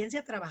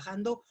experiencia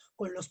trabajando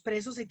con los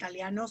presos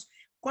italianos?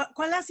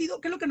 ¿Cuál ha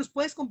sido, qué es lo que nos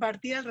puedes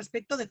compartir al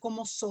respecto de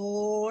cómo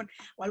son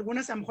o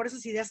algunas, a lo mejor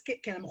esas ideas que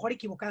a lo mejor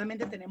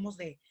equivocadamente tenemos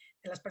de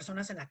las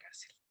personas en la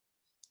cárcel?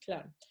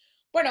 Claro.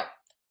 Bueno,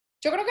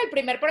 yo creo que el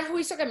primer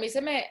prejuicio que a mí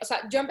o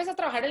sea, yo empecé a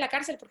trabajar en la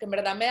cárcel porque en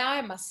verdad me daba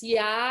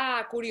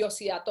demasiada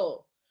curiosidad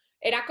todo.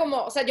 Era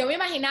como, o sea, yo me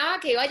imaginaba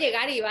que iba a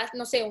llegar y iba,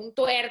 no sé, un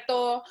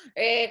tuerto,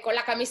 con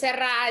la camisa de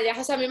rayas,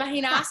 o sea, me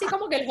imaginaba así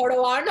como que el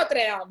jorobado de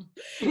Notre Dame.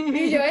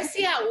 Y yo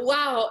decía,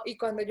 wow, y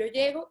cuando yo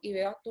llego y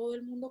veo a todo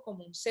el mundo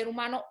como un ser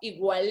humano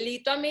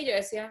igualito a mí, yo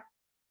decía,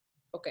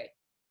 ok.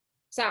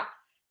 O sea,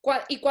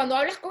 y cuando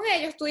hablas con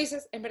ellos, tú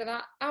dices, en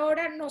verdad,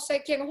 ahora no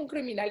sé quién es un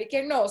criminal y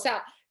quién no. O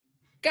sea,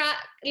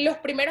 los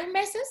primeros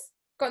meses,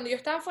 cuando yo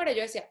estaba fuera,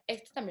 yo decía,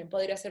 esto también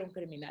podría ser un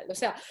criminal. O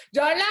sea,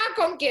 yo hablaba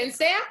con quien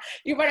sea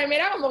y para mí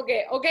era como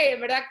que, ok,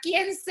 en verdad,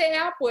 quien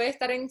sea puede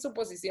estar en su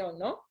posición,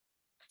 ¿no?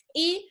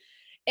 Y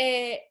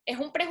es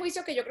un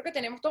prejuicio que yo creo que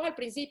tenemos todos al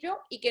principio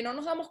y que no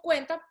nos damos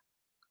cuenta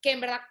que en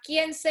verdad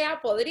quien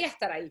sea podría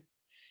estar ahí.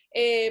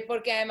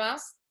 Porque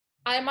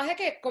además de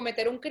que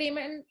cometer un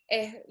crimen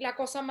es la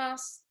cosa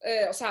más,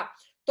 o sea,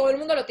 todo el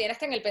mundo lo tiene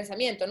hasta en el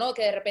pensamiento, ¿no?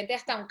 Que de repente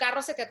hasta un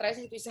carro se te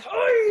atraviesa y tú dices,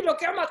 ¡ay, lo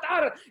quiero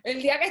matar!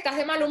 El día que estás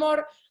de mal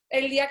humor,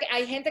 el día que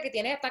hay gente que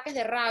tiene ataques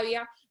de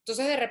rabia,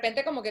 entonces de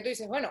repente como que tú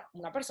dices, bueno,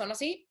 una persona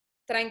así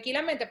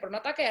tranquilamente por un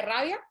ataque de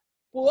rabia,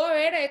 pudo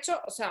haber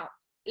hecho, o sea,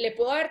 le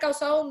pudo haber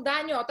causado un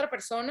daño a otra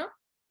persona,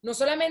 no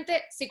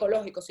solamente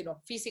psicológico,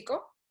 sino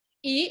físico,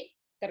 y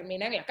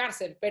termina en la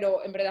cárcel,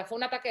 pero en verdad fue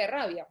un ataque de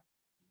rabia.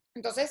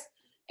 Entonces,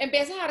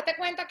 empiezas a darte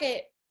cuenta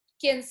que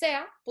quien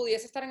sea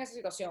pudiese estar en esa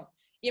situación.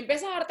 Y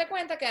empiezas a darte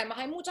cuenta que además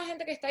hay mucha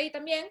gente que está ahí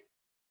también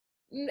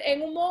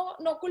en un modo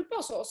no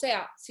culposo. O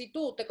sea, si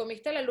tú te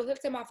comiste la luz del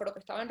semáforo que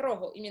estaba en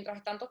rojo y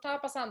mientras tanto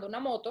estaba pasando una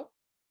moto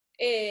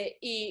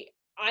y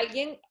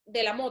alguien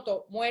de la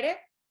moto muere,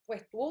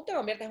 pues tú te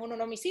conviertes en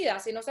un homicida,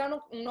 si no sea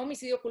un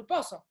homicidio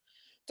culposo.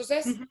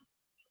 Entonces, Ujú.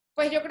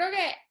 pues yo creo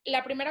que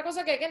la primera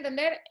cosa que hay que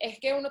entender es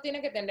que uno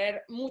tiene que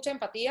tener mucha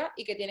empatía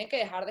y que tienen que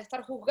dejar de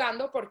estar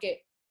juzgando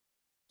porque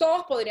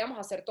todos podríamos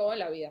hacer todo en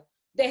la vida.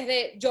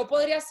 Desde yo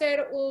podría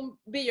ser un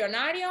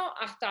billonario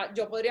hasta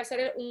yo podría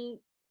ser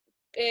un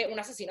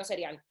asesino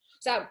serial.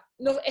 O sea,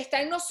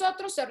 está en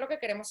nosotros ser lo que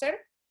queremos ser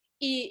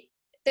y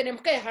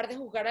tenemos que dejar de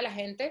juzgar a la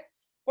gente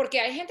porque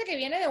hay gente que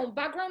viene de un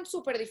background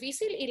súper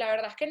difícil y la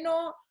verdad es que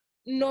no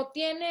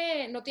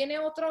tiene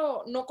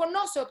otro, no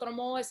conoce otro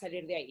modo de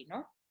salir de ahí,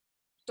 ¿no?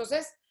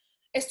 Entonces,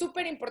 es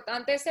súper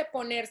importante ese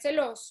ponerse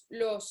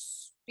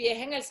los pies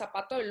en el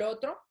zapato del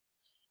otro.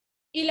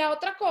 Y la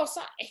otra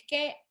cosa es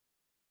que,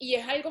 y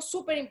es algo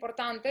súper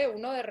importante,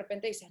 uno de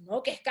repente dice,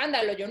 no, qué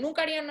escándalo, yo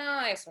nunca haría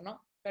nada de eso,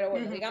 ¿no? Pero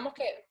bueno, Ujú. digamos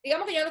que yo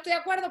no estoy de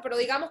acuerdo, pero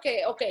digamos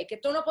que, ok, que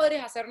tú no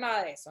podrías hacer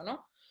nada de eso,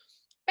 ¿no?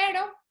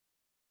 Pero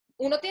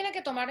uno tiene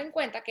que tomar en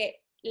cuenta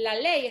que la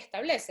ley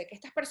establece que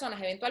estas personas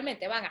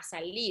eventualmente van a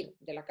salir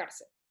de la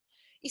cárcel.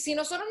 Y si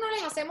nosotros no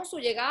les hacemos su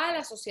llegada a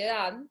la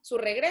sociedad, su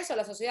regreso a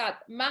la sociedad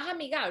más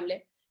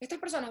amigable, estas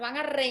personas van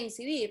a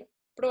reincidir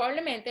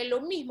probablemente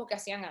lo mismo que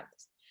hacían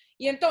antes.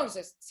 Y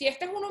entonces, si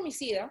este es un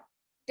homicida,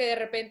 que de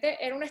repente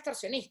era un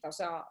extorsionista, o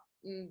sea,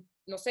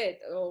 no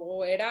sé,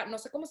 o era, no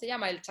sé cómo se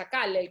llama, el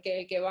chacal, el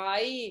que va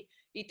ahí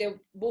y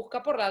te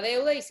busca por la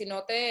deuda y si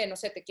no te, no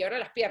sé, te quiebra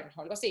las piernas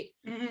o algo así.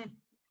 Ujú.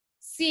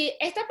 Si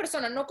esta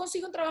persona no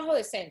consigue un trabajo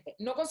decente,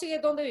 no consigue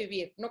dónde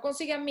vivir, no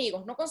consigue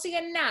amigos, no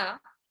consigue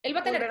nada, él va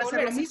a tener Volver que a hacer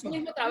volver a lo hacer su mismo.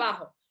 mismo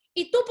trabajo.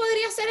 Y tú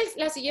podrías ser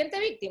la siguiente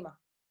víctima.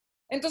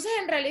 Entonces,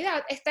 en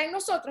realidad, está en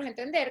nosotros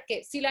entender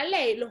que si la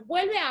ley los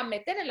vuelve a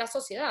meter en la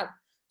sociedad,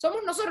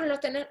 somos nosotros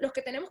los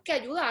que tenemos que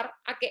ayudar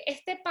a que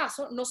este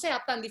paso no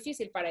sea tan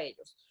difícil para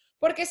ellos.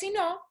 Porque si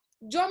no,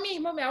 yo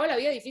mismo me hago la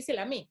vida difícil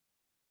a mí.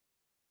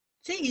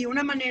 Sí, y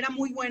una manera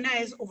muy buena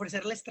es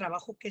ofrecerles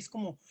trabajo, que es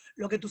como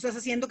lo que tú estás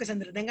haciendo, que se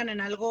entretengan en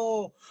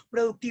algo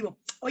productivo.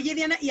 Oye,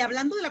 Diana, y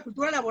hablando de la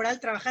cultura laboral,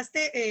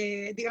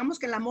 trabajaste, digamos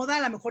que en la moda, a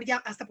lo mejor ya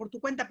hasta por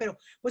tu cuenta, pero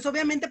pues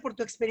obviamente por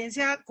tu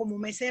experiencia como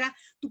mesera,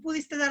 tú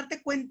pudiste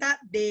darte cuenta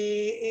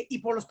y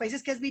por los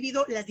países que has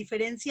vivido, las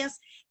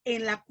diferencias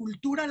en la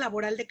cultura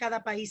laboral de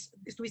cada país.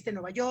 Estuviste en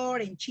Nueva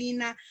York, en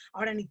China,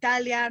 ahora en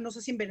Italia, no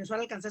sé si en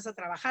Venezuela alcanzaste a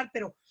trabajar,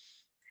 pero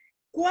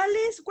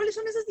 ¿cuáles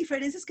son esas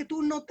diferencias que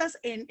tú notas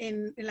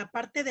en la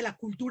parte de la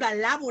cultura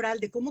laboral,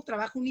 de cómo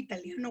trabaja un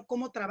italiano,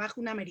 cómo trabaja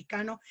un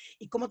americano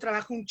y cómo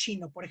trabaja un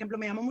chino? Por ejemplo,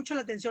 me llamó mucho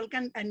la atención que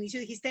al inicio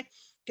dijiste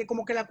que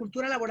como que la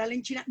cultura laboral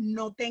en China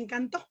no te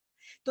encantó.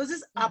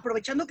 Entonces,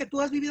 aprovechando que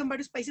tú has vivido en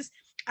varios países,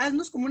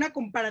 haznos como una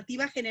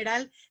comparativa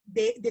general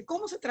de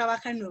cómo se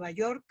trabaja en Nueva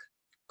York,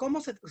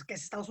 que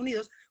es Estados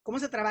Unidos, cómo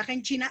se trabaja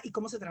en China y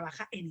cómo se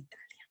trabaja en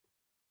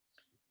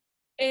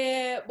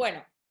Italia.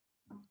 Bueno,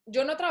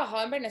 yo no he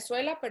trabajado en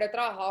Venezuela, pero he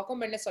trabajado con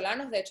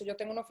venezolanos. De hecho, yo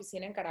tengo una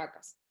oficina en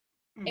Caracas.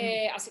 Ujú.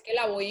 Así que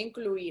la voy a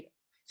incluir.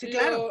 Sí,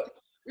 claro.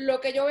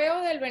 Lo que yo veo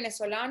del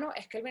venezolano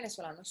es que el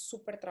venezolano es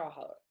súper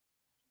trabajador.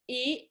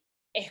 Y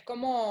es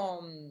como,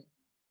 o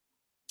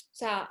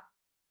sea,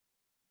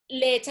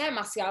 le echa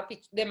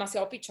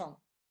demasiado pichón.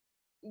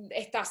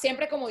 Está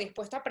siempre como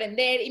dispuesto a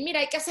aprender. Y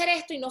mira, hay que hacer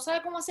esto y no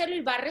sabe cómo hacerlo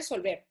y va a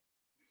resolver.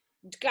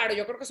 Claro,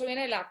 yo creo que eso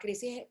viene de la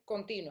crisis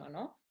continua,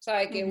 ¿no? O sea,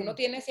 de que uno Ujú.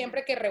 tiene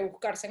siempre que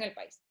rebuscarse en el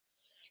país.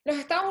 Los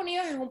Estados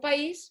Unidos es un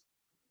país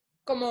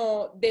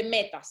como de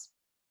metas.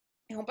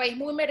 Es un país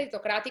muy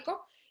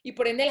meritocrático y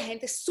por ende la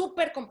gente es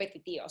súper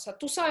competitiva. O sea,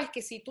 tú sabes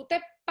que si tú te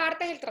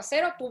partes el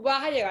trasero, tú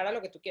vas a llegar a lo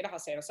que tú quieras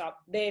hacer. O sea,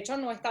 de hecho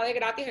no está de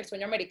gratis el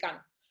sueño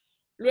americano.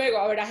 Luego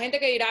habrá gente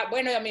que dirá,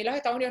 bueno, y a mí en los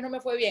Estados Unidos no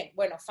me fue bien.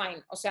 Bueno,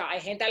 fine. O sea, hay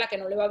gente a la que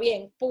no le va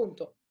bien,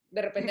 punto.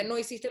 De repente no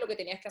hiciste lo que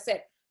tenías que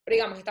hacer. Pero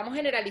digamos, estamos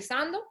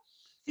generalizando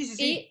Sí, sí,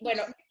 sí. y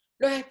bueno,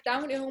 los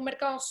Estados Unidos es un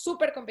mercado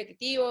súper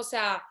competitivo. O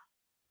sea,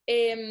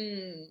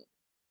 eh,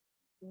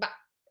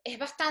 es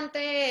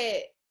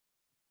bastante,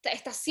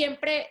 está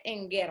siempre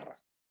en guerra.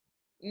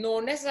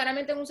 No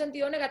necesariamente en un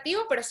sentido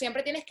negativo, pero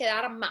siempre tienes que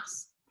dar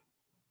más.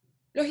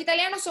 Los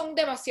italianos son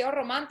demasiado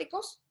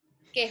románticos,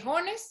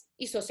 quejones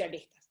y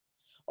socialistas.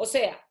 O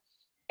sea,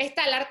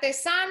 está el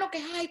artesano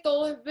que, ay,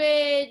 todo es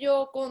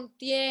bello, con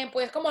tiempo,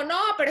 y es como, no,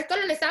 pero esto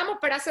lo necesitamos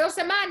para hace 2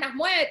 semanas,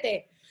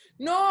 muévete.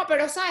 No,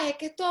 pero sabes, es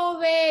que es todo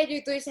bello,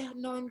 y tú dices,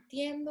 no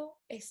entiendo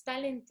esta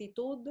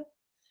lentitud.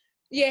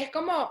 Y es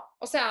como,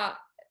 o sea,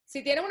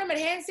 si tienes una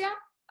emergencia,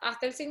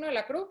 hazte el signo de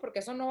la cruz, porque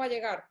eso no va a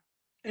llegar.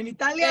 En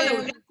Italia la Eh,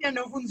 urgencia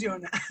no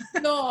funciona.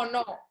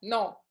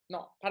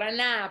 no, para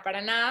nada,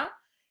 para nada.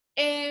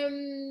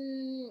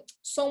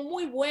 son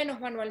muy buenos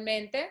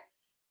manualmente,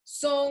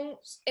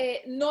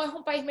 no es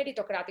un país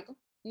meritocrático,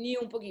 ni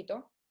un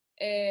poquito.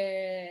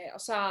 O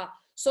sea,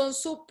 son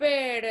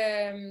súper,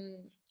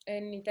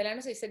 en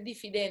italiano se dice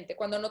diffidente,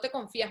 cuando no te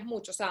confías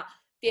mucho, o sea,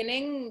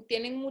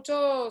 tienen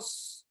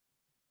muchos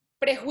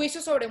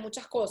prejuicios sobre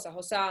muchas cosas,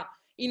 o sea,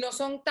 y no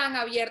son tan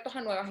abiertos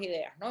a nuevas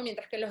ideas, ¿no?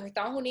 Mientras que en los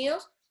Estados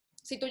Unidos,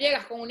 si tú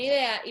llegas con una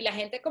idea y la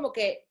gente como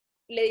que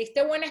le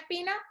diste buena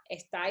espina,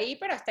 está ahí,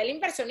 pero está el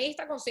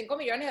inversionista con $5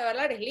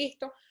 millones,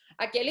 listo.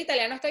 Aquí el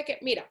italiano está de que,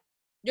 mira,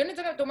 yo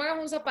necesito que tú me hagas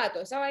un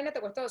zapato, esa vaina te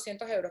cuesta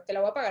 200 euros, te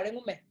la voy a pagar en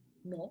un mes.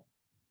 No,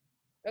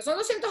 pero son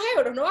 200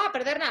 euros, no vas a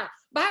perder nada,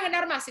 vas a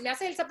ganar más si me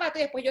haces el zapato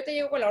y después yo te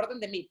llego con la orden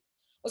de 1000.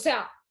 O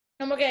sea,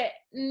 como que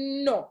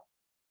no,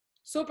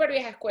 súper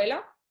vieja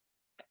escuela.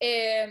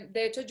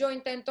 De hecho, yo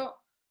intento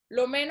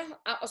lo menos,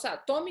 o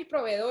sea, todos mis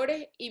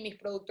proveedores y mis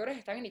productores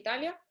están en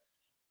Italia,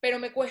 pero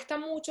me cuesta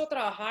mucho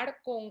trabajar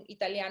con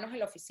italianos en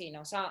la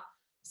oficina. O sea,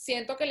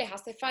 siento que les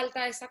hace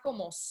falta esa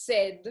como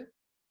sed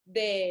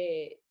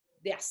de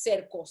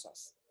hacer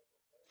cosas.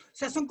 O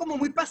sea, son como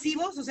muy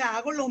pasivos, o sea,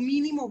 hago lo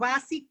mínimo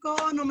básico,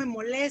 no me Sí,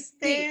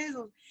 molestes.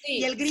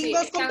 Y el sí, gringo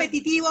sí, es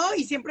competitivo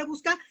y siempre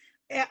busca,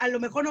 a lo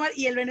mejor no va,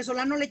 y el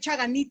venezolano le echa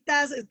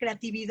ganitas,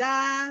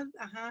 creatividad,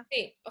 ajá.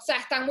 sí, o sea,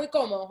 están muy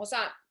cómodos. O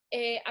sea,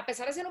 a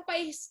pesar de ser un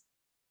país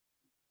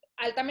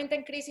altamente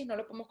en crisis, no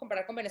lo podemos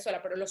comparar con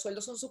Venezuela, pero los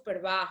sueldos son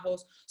súper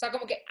bajos. O sea,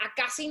 como que a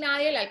casi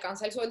nadie le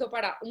alcanza el sueldo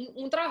para,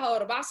 un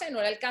trabajador base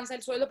no le alcanza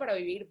el sueldo para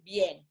vivir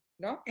bien,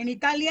 ¿no? En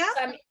Italia, O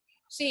sea,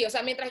 sí, o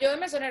sea, mientras yo de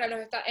mesonera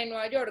en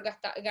Nueva York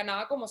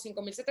ganaba como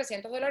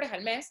 $5,700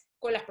 al mes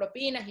con las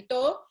propinas y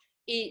todo,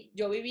 y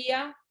yo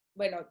vivía,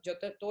 bueno, yo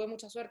tuve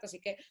mucha suerte, así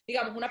que,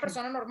 digamos, una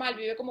persona normal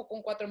vive como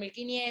con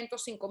 4.500,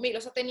 5.000,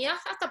 o sea, tenías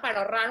hasta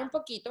para ahorrar un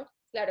poquito.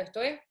 Claro,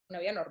 esto es una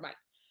vida normal.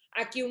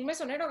 Aquí un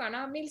mesonero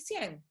gana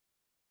 1.100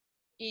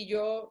 y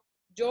yo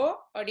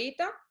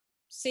ahorita,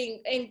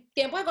 en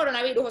tiempos de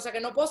coronavirus, o sea,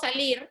 que no puedo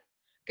salir,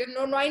 que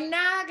no hay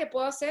nada que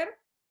puedo hacer,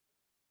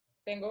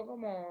 tengo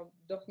como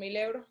 2.000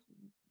 euros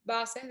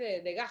bases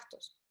de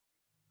gastos,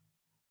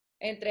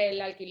 entre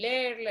el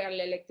alquiler, la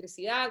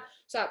electricidad.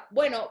 O sea,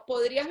 bueno,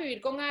 podrías vivir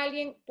con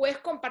alguien, puedes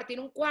compartir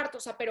un cuarto,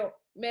 o sea, pero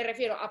me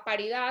refiero a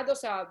paridad, o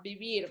sea,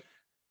 vivir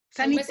o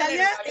sea, en un mesonero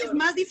Italia en Nueva es York.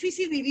 más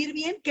difícil vivir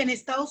bien que en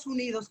Estados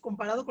Unidos,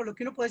 comparado con lo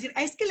que uno puede decir.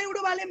 Ah, es que el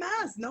euro vale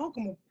más, ¿no?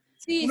 Como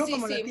Sí, uno sí,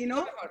 como sí, mucho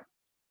latino. mejor.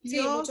 Sí,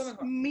 mucho Dios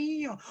mejor.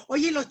 mío.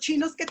 Oye, ¿y los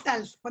chinos qué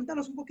tal?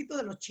 Cuéntanos un poquito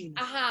de los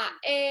chinos. Ajá,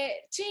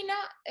 China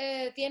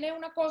tiene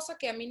una cosa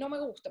que a mí no me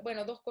gusta,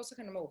 bueno, dos cosas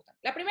que no me gustan.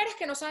 La primera es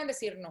que no saben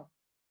decir no,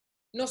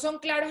 no son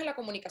claros en la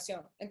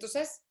comunicación.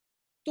 Entonces,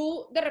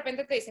 tú de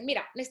repente te dicen,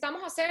 mira,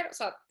 necesitamos hacer, o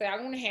sea, te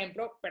hago un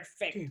ejemplo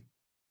perfecto. Sí.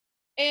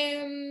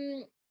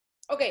 Eh,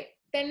 ok,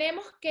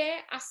 tenemos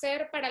que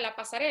hacer para la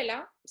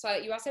pasarela, o sea,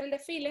 iba a hacer el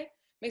desfile.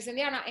 Me dicen,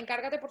 Diana,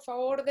 encárgate por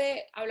favor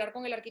de hablar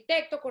con el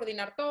arquitecto,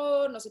 coordinar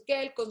todo, no sé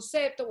qué, el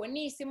concepto,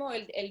 buenísimo.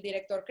 El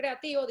director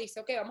creativo dice,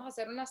 ok, vamos a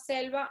hacer una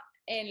selva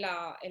en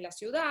la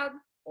ciudad,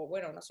 o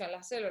bueno, una ciudad en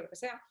la selva, lo que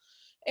sea.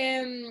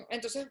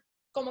 Entonces,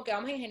 como que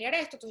vamos a ingeniar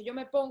esto. Entonces yo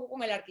me pongo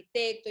con el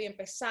arquitecto y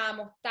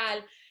empezamos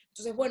tal.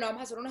 Entonces, bueno, vamos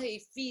a hacer unos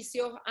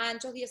edificios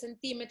anchos 10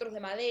 centímetros de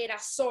madera,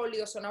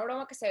 sólidos, una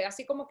broma que se ve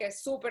así como que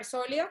es súper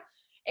sólida.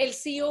 El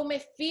CEO me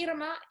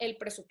firma el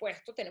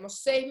presupuesto,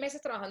 tenemos 6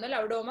 meses trabajando en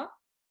la broma.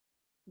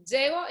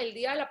 Llego el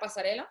día de la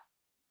pasarela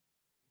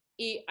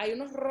y hay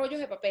unos rollos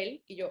de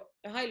papel y yo,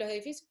 ajá, ¿y los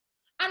edificios?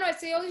 Ah, no, el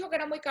CEO dijo que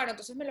era muy caro,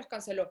 entonces me los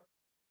canceló.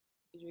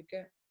 Y yo,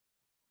 ¿qué?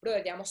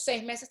 Brother, llevamos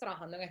 6 meses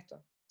trabajando en esto.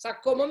 O sea,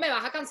 ¿cómo me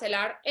vas a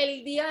cancelar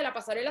el día de la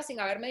pasarela sin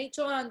haberme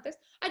dicho antes?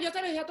 Ah, yo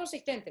te lo dije a tu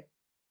asistente.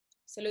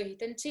 Se lo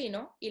dijiste en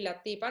chino y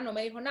la tipa no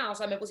me dijo nada. O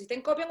sea, me pusiste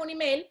en copia en un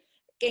email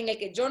en el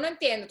que yo no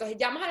entiendo. Entonces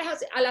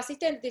llamas al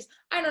asistente y dices,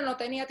 ay, no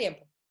tenía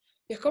tiempo.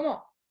 Y es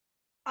como,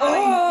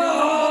 ¡Ay,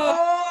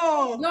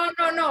 ¡oh!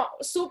 no! No,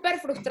 súper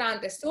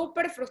frustrante,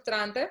 súper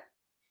frustrante.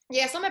 Y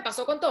eso me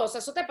pasó con todo. O sea,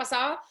 eso te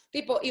pasaba,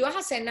 tipo, ibas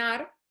a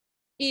cenar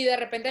y de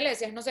repente le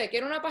decías, no sé,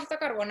 quiero una pasta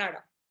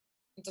carbonara.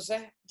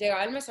 Entonces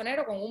llegaba el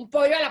mesonero con un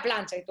pollo a la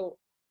plancha y tú,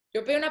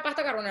 yo pedí una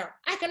pasta carbonara.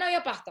 Ah, es que no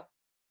había pasta.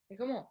 Es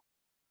como,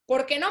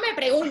 ¿por qué no me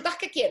preguntas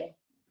qué quiero?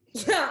 O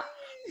sea,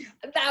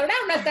 habrá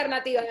una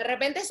alternativa. De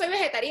repente soy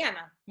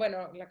vegetariana.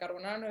 Bueno, la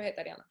carbonara no es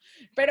vegetariana.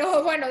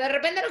 Pero bueno, de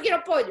repente no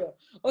quiero pollo.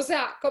 O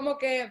sea, como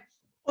que...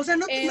 O sea,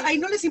 no, eh, ahí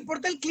no les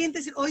importa el cliente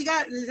decir,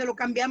 oiga, se lo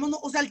cambiamos. No.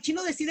 O sea, el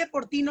chino decide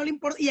por ti, no le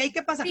importa. ¿Y ahí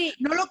qué pasa? sí,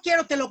 ¿No lo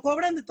quiero? ¿Te lo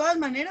cobran de todas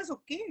maneras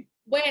o qué?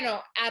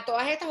 bueno, a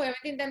todas estas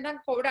obviamente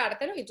intentan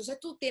cobrártelos y entonces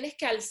tú tienes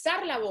que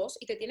alzar la voz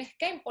y te tienes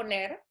que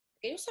imponer.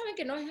 Ellos saben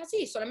que no es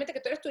así, solamente que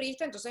tú eres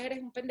turista, entonces eres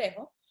un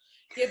pendejo.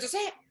 Y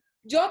entonces,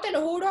 yo te lo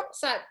juro, o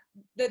sea,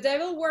 The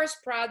Devil Wears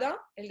Prada,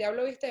 el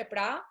diablo viste de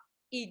Prada,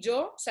 y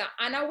yo, o sea,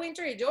 Anna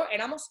Wintour y yo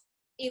éramos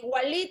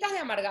igualitas de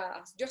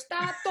amargadas. Yo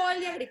estaba todo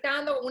el día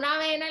gritando con una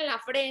vena en la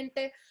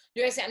frente.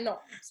 Yo decía, no,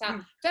 o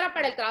sea, esto era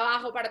para el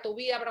trabajo, para tu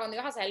vida, para cuando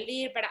ibas a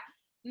salir, para...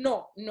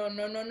 No, no,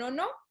 no, no, no,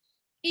 no.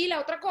 Y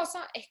la otra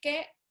cosa es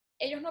que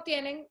ellos no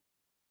tienen,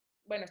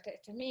 bueno, esta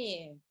es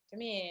mi Tu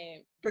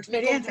mi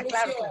experiencia,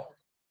 claro, conclusión. claro.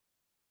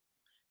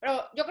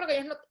 Pero yo creo que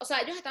ellos no, o sea,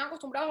 ellos están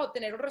acostumbrados a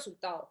obtener un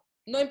resultado.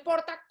 No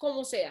importa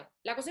cómo sea.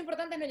 La cosa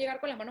importante es no llegar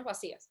con las manos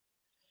vacías.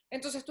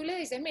 Entonces tú le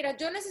dices, mira,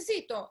 yo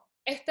necesito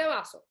este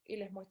vaso. Y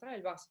les muestran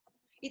el vaso.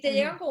 Y te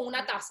llegan con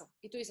una taza.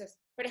 Y tú dices,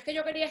 pero es que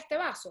yo quería este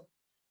vaso.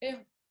 Y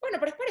ellos, bueno,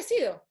 pero es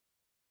parecido.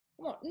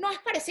 Como, no es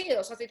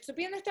parecido. O sea, si estoy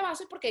pidiendo este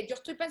vaso es porque yo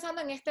estoy pensando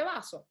en este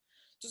vaso.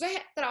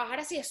 Entonces,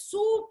 trabajar así es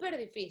súper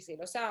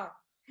difícil. O sea,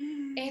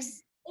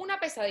 es una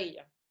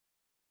pesadilla.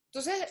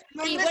 Entonces,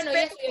 No hay y bueno, y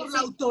respeto eso, y por el la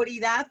sí.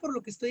 autoridad, por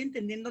lo que estoy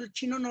entendiendo, el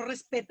chino no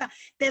respeta.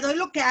 Te doy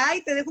lo que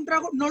hay, te dejo un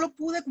trabajo, no lo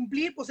pude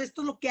cumplir, pues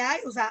esto es lo que hay.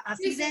 O sea, Sí,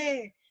 así sí.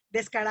 de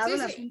descarado Sí, el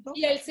sí. asunto.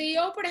 Y el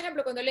CEO, por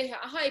ejemplo, cuando le dije,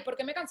 ajá, ¿y por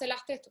qué me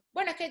cancelaste esto?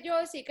 Bueno, es que yo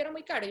decidí que era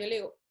muy caro. Yo le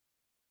digo, o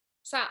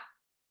sea,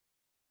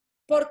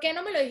 ¿por qué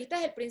no me lo dijiste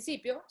desde el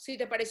principio si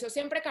te pareció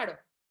siempre caro?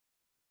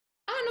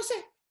 Ah, no sé.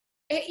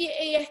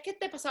 Y es que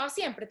te pasaba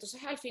siempre.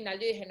 Entonces, al final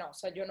yo dije, no, o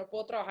sea, yo no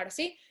puedo trabajar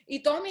así.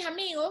 Y todos mis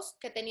amigos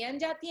que tenían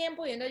ya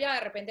tiempo, viendo ya de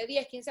repente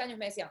 10 15 años,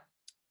 me decían,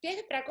 tienes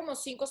que esperar como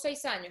 5 o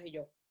 6 años. Y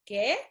yo,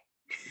 ¿qué?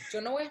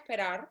 Yo no voy a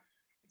esperar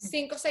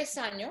 5 o 6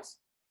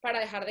 años para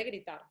dejar de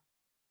gritar.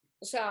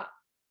 O sea,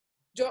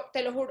 yo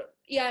te lo juro.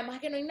 Y además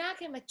que no hay nada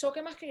que me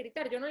choque más que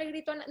gritar. Yo no le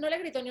grito, no le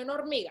grito ni a una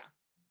hormiga.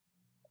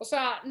 O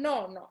sea,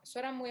 no, no, eso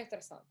era muy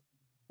estresante.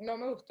 No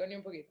me gustó ni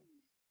un poquito.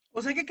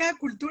 O sea que cada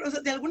cultura, o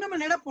sea, de alguna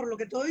manera, por lo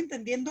que estoy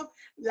entendiendo,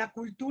 la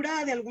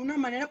cultura de alguna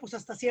manera, pues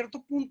hasta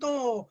cierto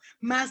punto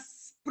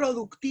más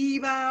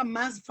productiva,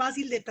 más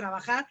fácil de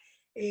trabajar,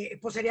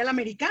 pues sería la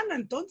americana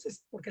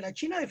entonces, porque la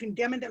china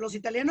definitivamente, los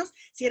italianos,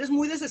 si eres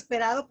muy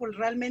desesperado, pues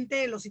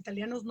realmente los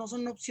italianos no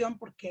son una opción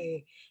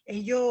porque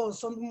ellos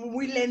son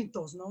muy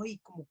lentos, ¿no? Y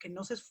como que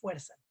no se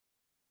esfuerzan.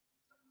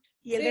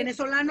 Y el Sí,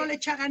 venezolano sí. le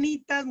echa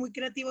ganitas, muy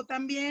creativo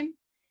también.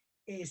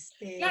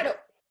 Claro,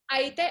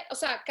 Este, o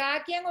sea,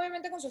 cada quien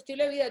obviamente con su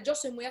estilo de vida, yo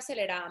soy muy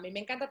acelerada, a mí me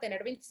encanta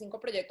tener 25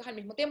 proyectos al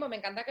mismo tiempo, me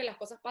encanta que las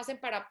cosas pasen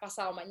para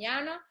pasado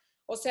mañana,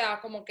 o sea,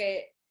 como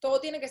que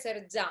todo tiene que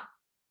ser ya.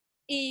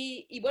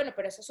 Y bueno,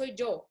 pero eso soy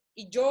yo,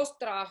 y yo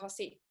trabajo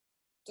así.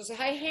 Entonces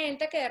hay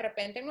gente que de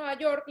repente en Nueva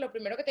York lo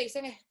primero que te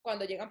dicen es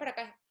cuando llegan para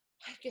acá,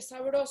 ay, qué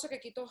sabroso, que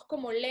aquí todo es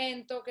como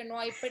lento, que no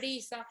hay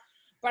prisa.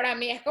 Para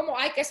mí es como,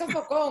 ay, qué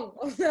sofocón.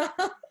 O sea,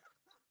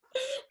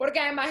 porque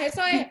además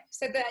eso es,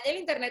 se te daña el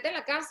internet en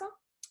la casa,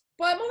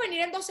 podemos venir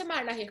en 2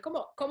 semanas y es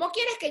como, ¿cómo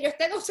quieres que yo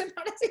esté 2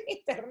 semanas sin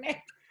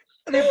internet?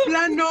 de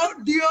plano,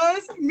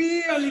 Dios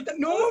mío,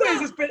 no, O me sea,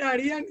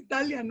 desesperaría en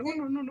Italia, no, sí,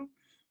 no, no, no.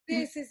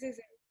 sí, sí, sí,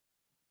 sí.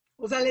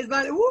 O sea, les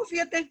vale,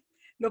 fíjate,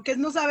 lo que es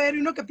no saber, y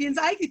uno que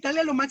piensa, ay,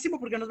 Italia lo máximo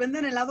porque nos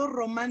venden el lado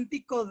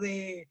romántico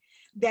de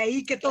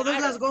ahí, que todo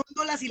es las Claro.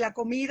 góndolas y la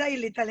comida y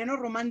el italiano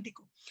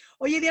romántico.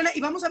 Oye, Diana,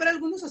 y vamos a ver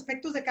algunos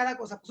aspectos de cada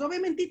cosa. Pues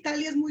obviamente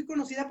Italia es muy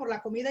conocida por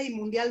la comida y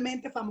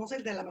mundialmente famosa,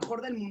 el de la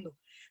mejor del mundo.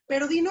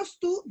 Pero dinos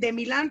tú, de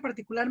Milán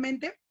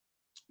particularmente,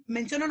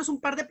 menciónanos un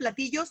par de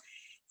platillos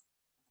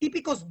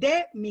típicos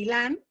de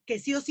Milán, que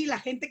sí o sí la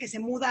gente que se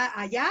muda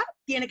allá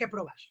tiene que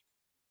probar,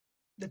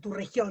 de tu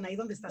región, ahí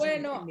donde estás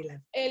en Bueno,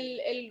 Milán.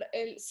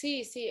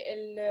 sí, sí,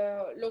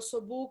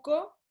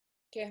 l'ossobuco,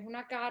 que es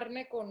una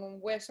carne con un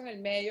hueso en el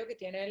medio que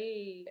tiene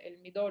el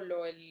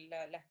midollo,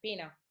 la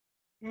espina.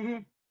 Uh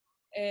 -huh.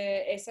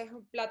 Ese es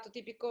un plato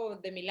típico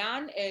de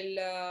Milán. El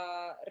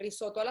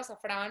risotto al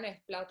azafrán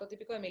es plato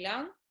típico de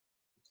Milán.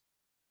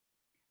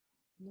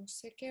 No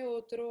sé qué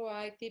otro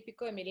hay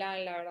típico de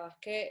Milán, la verdad es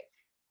que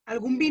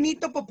 ¿Algún mm,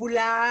 vinito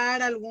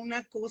popular,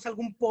 alguna cosa,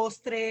 algún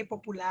postre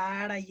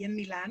popular ahí en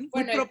Milán? Muy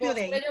bueno, el propio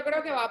de postre ahí. yo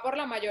creo que va por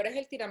la mayor es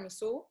el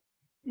tiramisú.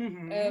 Uh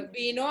 -huh.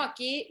 Vino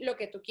aquí lo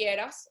que tú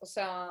quieras, o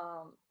sea,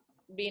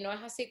 vino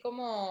es así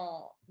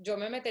como yo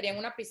me metería en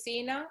una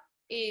piscina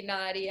y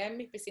nadaría en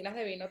mis piscinas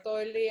de vino todo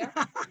el día.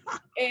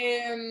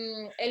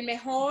 El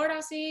mejor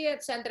así,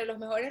 o sea, entre los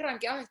mejores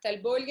rankeados está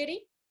el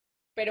Bulgari,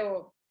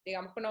 pero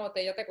digamos que una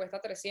botella te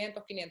cuesta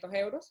 300, 500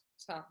 euros, o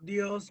sea,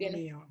 Dios tienes,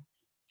 mío.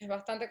 es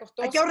bastante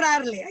costoso. Hay que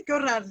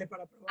ahorrarle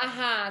para probarlo.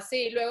 Ajá,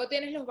 sí, luego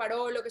tienes los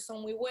Barolo que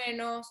son muy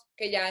buenos,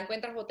 que ya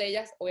encuentras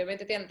botellas,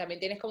 obviamente también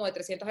tienes como de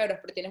 300 euros,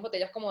 pero tienes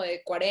botellas como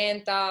de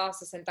 40,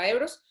 60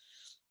 euros.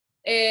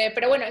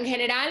 Pero bueno, en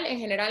general,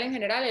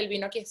 el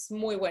vino aquí es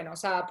muy bueno. O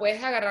sea,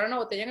 puedes agarrar una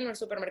botella en el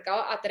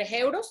supermercado a 3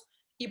 euros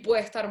y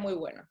puede estar muy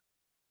buena.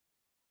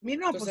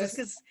 Mira, no, pues es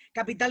que Entonces, es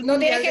capital no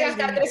tienes mundial que del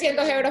gastar vino.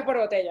 300 euros por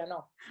botella,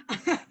 no.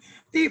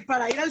 Sí,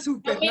 para ir al No,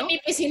 súper, mi, ¿no? mi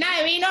piscina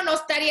de vino no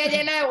estaría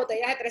llena de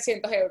botellas de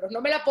 300 euros.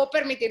 No me la puedo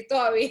permitir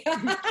todavía.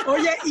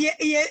 Oye,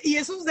 y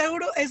esos de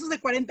euro, esos de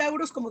 40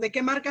 euros, ¿como de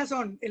qué marca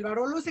son? El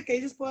Barolo ese que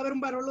dices, puede haber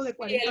un Barolo de Y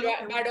 40 el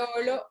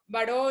euros.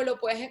 Barolo,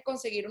 puedes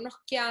conseguir unos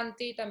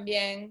Chianti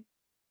también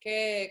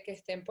que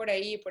estén por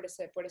ahí, por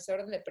ese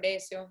orden de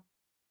precio. O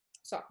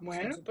sea, son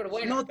Bueno, súper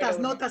pues buenos, notas,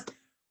 pero no. notas.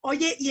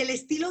 Oye, y el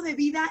estilo de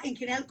vida en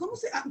general, ¿cómo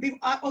se,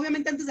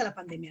 obviamente antes de la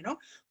pandemia, ¿no?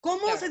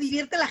 ¿Cómo se Claro.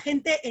 divierte la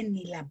gente en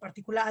Milán,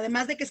 particular?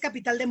 Además de que es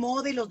capital de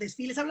moda y los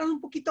desfiles, hablando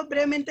un poquito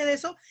brevemente de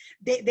eso,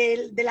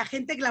 de la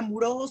gente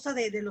glamurosa,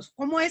 de los,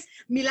 ¿cómo es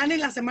Milán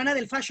en la semana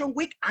del Fashion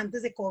Week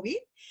antes de COVID?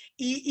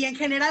 Y en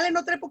general en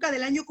otra época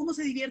del año, ¿cómo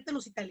se divierten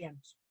los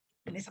italianos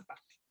en esa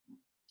parte?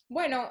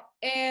 Bueno,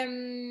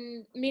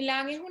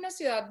 Milán es una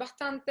ciudad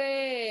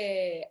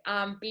bastante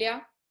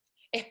amplia,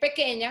 es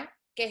pequeña,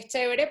 que es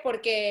chévere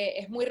porque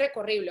es muy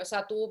recorrible, o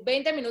sea, tú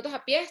 20 minutos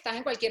a pie estás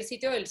en cualquier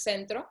sitio del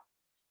centro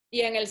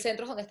y en el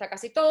centro es donde está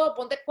casi todo,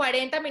 ponte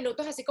 40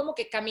 minutos así como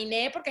que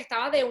caminé porque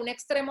estaba de un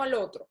extremo al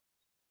otro.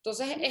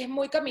 Entonces es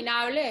muy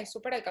caminable, es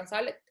súper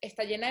alcanzable,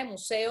 está llena de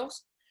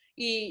museos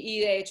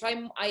y de hecho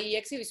hay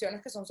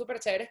exhibiciones que son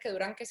súper chéveres que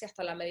duran que si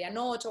hasta la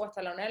medianoche o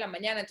hasta la 1 de la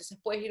mañana, entonces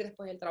puedes ir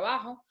después del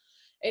trabajo,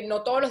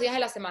 no todos los días de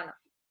la semana.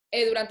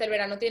 Durante el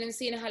verano tienen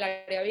cines al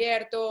aire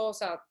abierto, o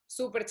sea,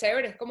 súper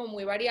chévere, es como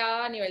muy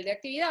variada a nivel de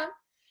actividad.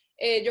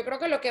 Yo creo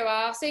que lo que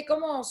va así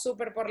como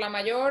súper por la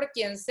mayor,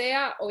 quien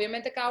sea,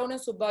 obviamente cada uno en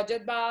su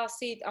budget va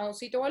a un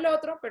sitio o al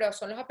otro, pero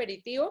son los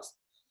aperitivos,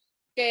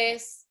 que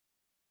es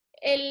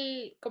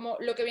como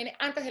lo que viene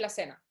antes de la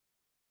cena.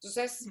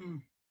 Entonces, Mm.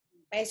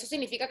 eso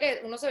significa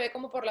que uno se ve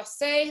como por las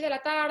 6 de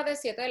la tarde,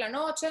 7 de la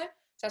noche,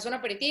 se hace un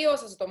aperitivo,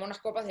 se toma unas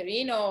copas de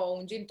vino,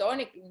 un gin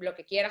tonic, lo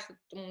que quieras,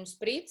 un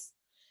spritz,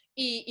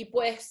 y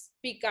puedes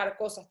picar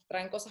cosas,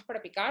 traen cosas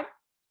para picar.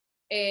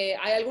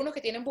 Hay algunos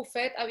que tienen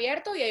buffet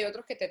abierto y hay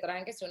otros que te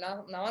traen que es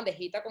una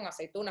bandejita con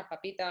aceitunas,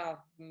 papitas,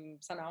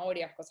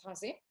 zanahorias, cosas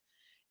así.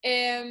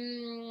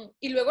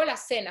 Y luego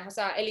las cenas, o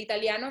sea, el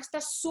italiano está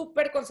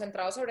súper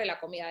concentrado sobre la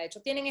comida. De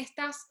hecho, tienen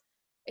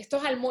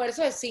estos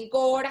almuerzos de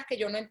 5 horas que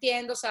yo no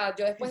entiendo. O sea,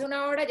 yo después de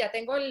 1 hora ya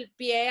tengo el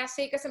pie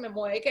así que se me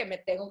mueve y que me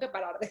tengo que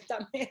parar de esta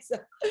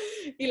mesa.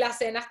 Y las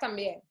cenas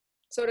también.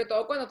 Sobre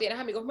todo cuando tienes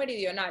amigos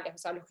meridionales, o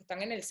sea, los que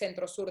están en el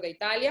centro sur de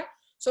Italia,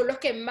 son los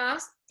que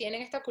más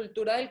tienen esta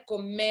cultura del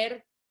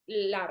comer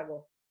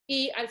largo.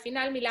 Y al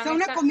final O Milán sea,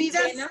 una está comida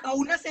llena. o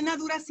una cena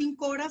dura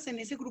 5 horas en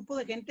ese grupo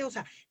de gente. O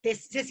sea,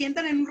 se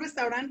sientan en un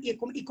restaurante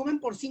y comen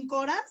por 5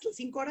 horas,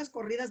 5 horas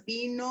corridas, No,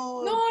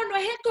 vino. no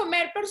es el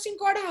comer por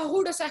 5 horas, a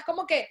juro, o sea, es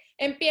como que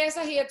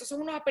empiezas y entonces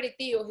unos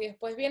aperitivos y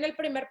después viene el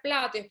primer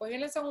plato y después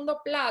viene el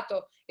segundo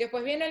plato y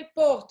después viene el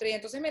postre y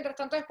entonces mientras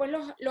tanto después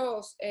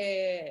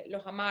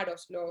los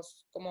amaros,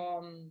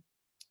 como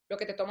lo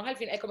que te tomas al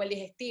final, como el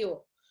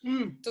digestivo.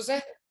 Mm.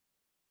 Entonces,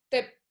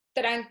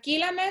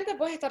 tranquilamente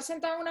puedes estar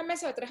sentado en una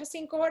mesa de 3 a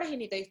 5 horas y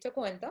ni te diste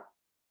cuenta,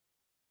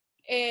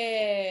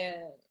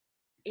 eh,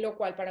 lo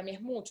cual para mí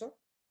es mucho.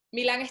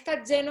 Milán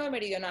está lleno de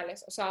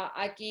meridionales, o sea,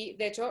 aquí,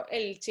 de hecho,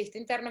 el chiste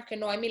interno es que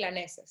no hay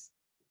milaneses,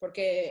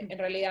 porque en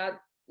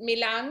realidad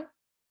Milán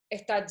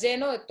está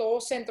lleno de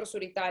todo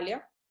centro-sur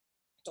Italia,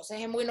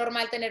 entonces es muy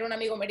normal tener un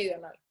amigo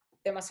meridional,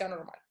 demasiado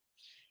normal.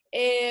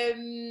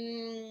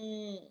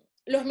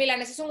 Los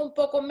milaneses son un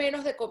poco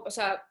menos o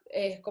sea,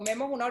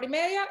 comemos 1 hora y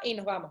media y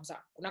nos vamos, o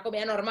sea, una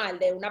comida normal,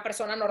 de una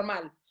persona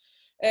normal.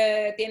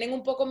 Tienen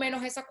un poco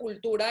menos esa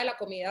cultura de la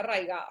comida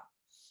arraigada.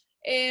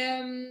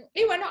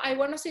 Y bueno, hay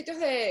buenos sitios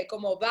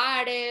como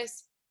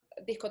bares,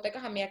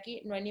 discotecas. A mí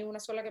aquí no hay ni una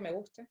sola que me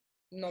guste.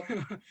 No,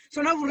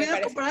 ¿Son me aburridas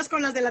parecen, comparadas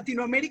con las de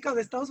Latinoamérica o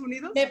de Estados me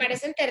Unidos?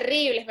 parecen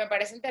terribles, me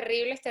parecen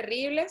terribles,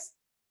 terribles.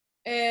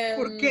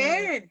 ¿Por Em,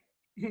 qué?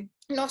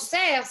 no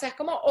sé, o sea, es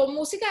como o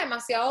música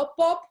demasiado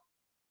pop,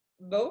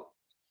 ¿no?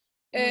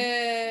 Mm.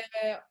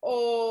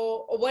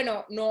 O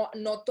bueno,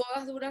 no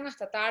todas duran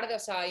hasta tarde, o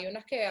sea, hay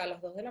unas que a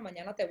las 2 de la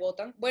mañana te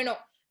botan. Bueno,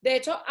 de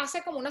hecho,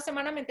 hace como una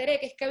semana me enteré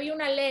que es que había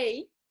una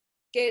ley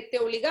que te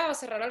obligaba a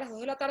cerrar a las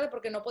 2 de la tarde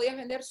porque no podías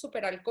vender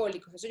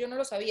superalcohólicos. Eso yo no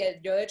lo sabía.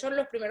 Yo, de hecho, en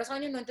los primeros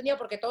años no entendía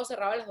por qué todo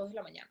cerraba a las 2 de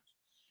la mañana.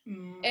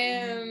 Mm.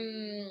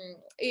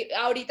 Y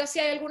ahorita sí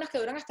hay algunas que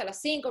duran hasta las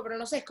 5, pero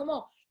no sé, es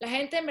como, la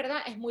gente en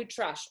verdad es muy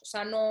trash, o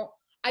sea, no,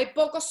 hay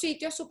pocos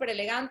sitios súper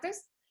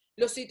elegantes,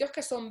 los sitios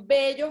que son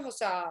bellos, o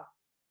sea,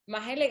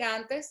 más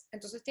elegantes,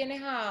 entonces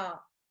tienes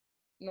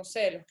no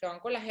sé, los que van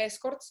con las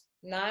escorts,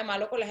 nada de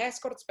malo con las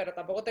escorts, pero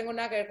tampoco tengo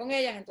nada que ver con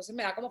ellas, entonces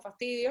me da como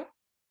fastidio,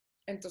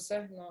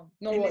 entonces no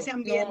En voy, ese no,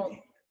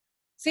 ambiente.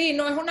 sí,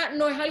 no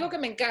es algo que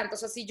me encanta, o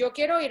sea, si yo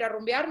quiero ir a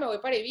rumbear, me voy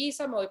para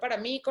Ibiza, me voy para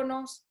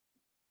Mykonos,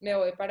 me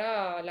voy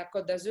para la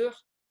Côte d'Azur,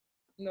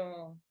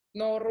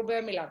 no rumbeo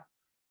en Milán.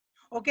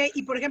 Ok,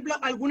 y por ejemplo,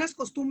 algunas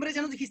costumbres,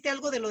 ya nos dijiste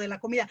algo de lo de la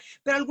comida,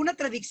 pero alguna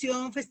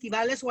tradición,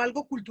 festivales o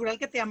algo cultural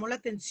que te llamó la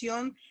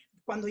atención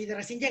cuando de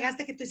recién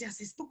llegaste, que tú decías,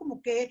 esto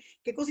como que,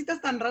 qué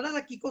cositas tan raras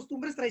aquí,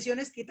 costumbres,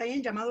 tradiciones que te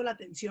hayan llamado la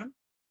atención.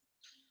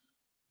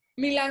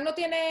 Milán no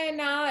tiene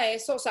nada de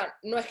eso, o sea,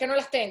 no es que no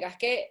las tenga, es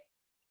que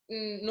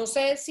no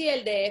sé si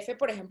el DF,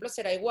 por ejemplo,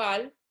 será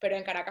igual, pero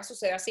en Caracas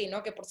sucede así,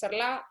 ¿no? Que por ser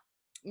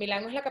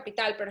Milán no es la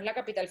capital, pero es la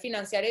capital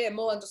financiera y de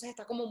moda, entonces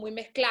está como muy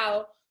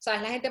mezclado, o sea,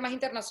 es la gente más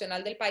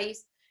internacional del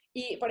país.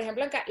 Y, por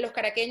ejemplo, los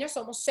caraqueños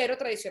somos cero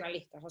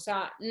tradicionalistas, o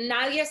sea,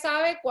 nadie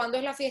sabe cuándo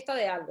es la fiesta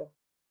de algo,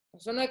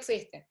 eso no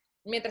existe.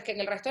 Mientras que en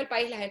el resto del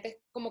país la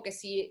gente como que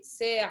sí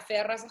se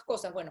aferra a esas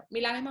cosas. Bueno,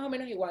 Milán es más o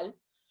menos igual.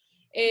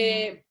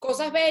 Mm.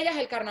 Cosas bellas,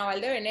 el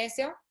carnaval de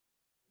Venecia,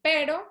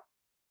 pero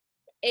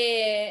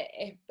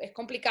es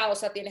complicado, o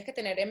sea, tienes que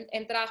tener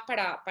entradas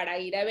para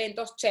ir a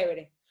eventos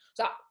chéveres. O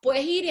sea,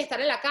 puedes ir y estar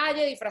en la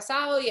calle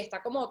disfrazado y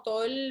está como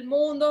todo el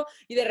mundo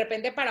y de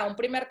repente para un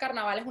primer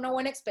carnaval es una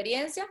buena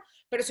experiencia,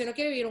 pero si uno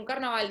quiere vivir un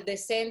carnaval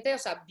decente, o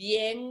sea,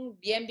 bien,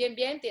 bien, bien,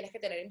 bien, tienes que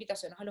tener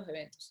invitaciones a los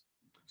eventos.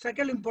 sea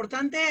que lo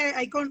importante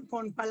hay con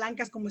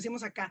palancas, como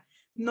decimos acá.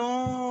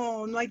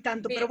 No, no hay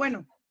tanto, pero Sí,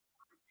 bueno.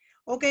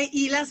 Ok,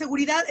 y la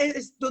seguridad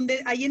es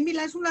donde, ahí en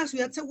Milán es una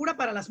ciudad segura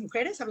para las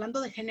mujeres, hablando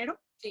de género.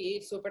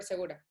 sí, súper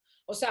segura.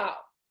 O sea,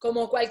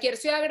 como cualquier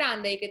ciudad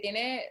grande y que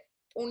tiene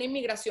una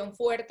inmigración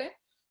fuerte,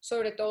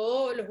 sobre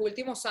todo los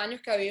últimos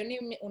años que ha habido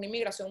una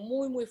inmigración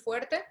muy, muy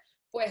fuerte,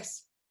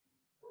 pues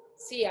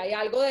sí, hay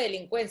algo de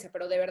delincuencia,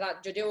 pero de verdad,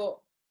 yo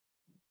llevo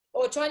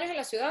 8 años en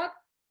la ciudad,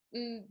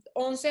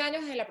 11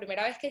 años desde la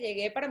primera vez que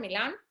llegué para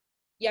Milán,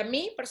 y a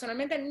mí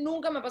personalmente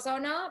nunca me ha pasado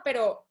nada,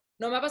 pero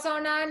no me ha pasado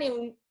nada ni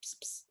un ps,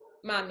 ps,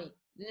 mami,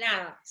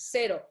 nada,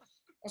 cero.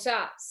 O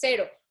sea,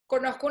 cero.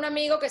 Conozco un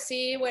amigo que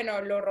sí,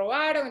 bueno, lo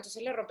robaron,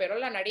 entonces le rompieron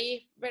la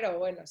nariz, pero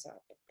bueno, o sea,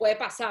 puede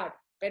pasar,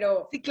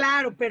 pero Sí,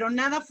 claro, pero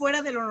nada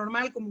fuera de lo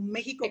normal, como en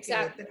México, que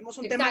exacto, tenemos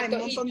un tema de un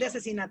exacto. Y montón de yo,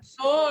 asesinatos.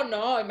 no,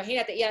 no,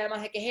 imagínate, y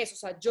además de que es eso,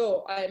 o sea,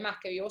 yo, además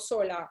que vivo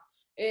sola,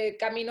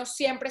 camino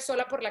siempre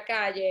sola por la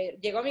calle,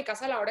 llego a mi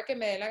casa a la hora que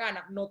me dé la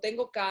gana, no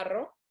tengo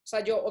carro, o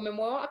sea, yo o me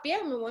muevo a pie,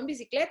 o me muevo en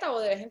bicicleta, o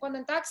de vez en cuando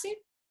en taxi,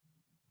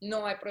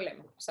 no hay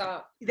problema. O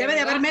sea, Y de debe de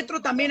haber verdad.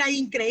 metro también ahí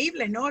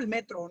increíble, ¿no? El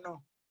metro, ¿o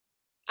no?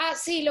 Ah,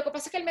 sí, lo que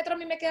pasa es que el metro a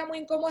mí me queda muy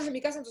incómodo desde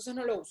mi casa, entonces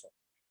no lo uso.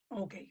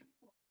 Ok.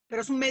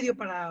 Pero es un medio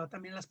para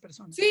también las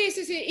personas. Sí,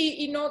 sí, sí,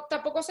 y no,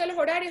 tampoco sé los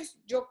horarios.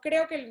 Yo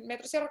creo que el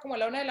metro cierra como a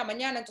la 1 de la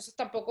mañana, entonces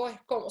tampoco es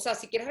como, o sea,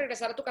 si quieres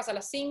regresar a tu casa a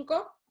las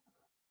 5,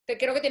 te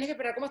creo que tienes que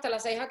esperar como hasta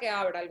las 6 a que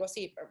abra, algo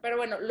así. Pero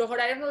bueno, los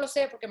horarios no lo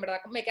sé porque en verdad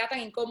me queda tan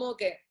incómodo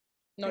que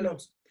no Que lo no.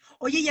 uso.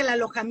 Oye, y el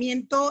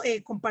alojamiento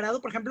comparado,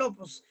 por ejemplo,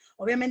 pues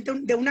obviamente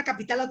de una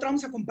capital a otra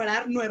vamos a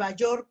comparar Nueva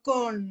York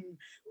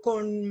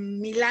con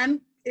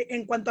Milán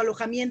en cuanto a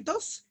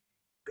alojamientos.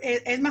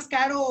 ¿Es más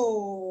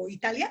caro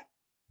Italia?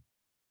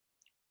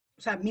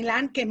 O sea,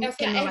 Milán O que sea,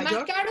 es Nueva más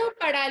York. caro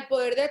para el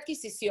poder de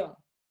adquisición,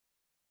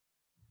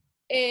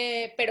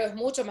 pero es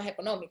mucho más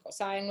económico. O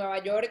sea, en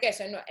Nueva York,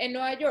 eso, en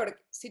Nueva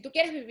York, si tú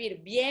quieres vivir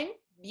bien,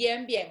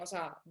 bien, bien, o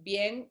sea,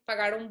 bien,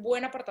 pagar un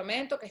buen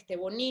apartamento que esté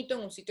bonito,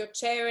 en un sitio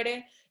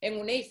chévere, en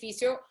un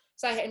edificio, o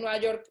sea, en Nueva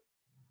York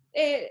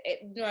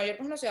es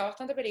una ciudad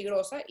bastante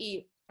peligrosa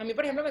y a mí,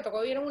 por ejemplo, me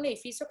tocó vivir en un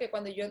edificio que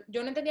cuando yo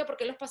no entendía por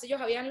qué en los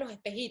pasillos habían los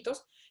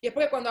espejitos, y es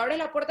porque cuando abres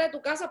la puerta de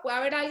tu casa puede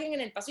haber alguien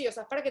en el pasillo, o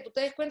sea, es para que tú te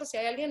des cuenta si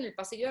hay alguien en el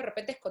pasillo de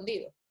repente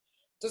escondido.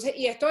 Entonces,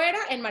 y esto era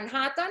en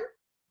Manhattan,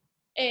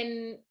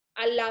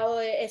 al lado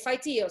de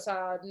FIT, o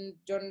sea,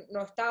 yo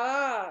no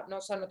estaba, no,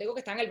 o sea, no te digo que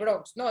estaba en el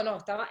Bronx, no, no,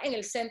 estaba en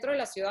el centro de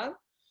la ciudad.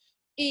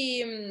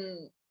 Y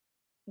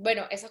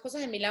bueno, esas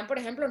cosas en Milán, por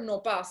ejemplo,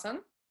 no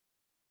pasan,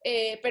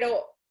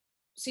 pero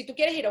si tú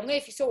quieres ir a un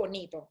edificio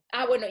bonito,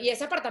 bueno, y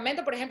ese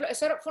apartamento, por ejemplo,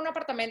 fue un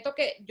apartamento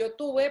que yo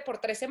tuve por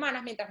 3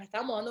 semanas mientras me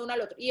estaba mudando de uno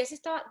al otro, y ese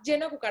estaba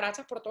lleno de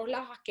cucarachas por todos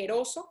lados,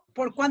 asqueroso.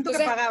 ¿Por cuánto que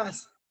Entonces,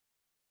 pagabas?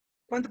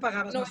 ¿Cuánto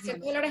pagabas más o 900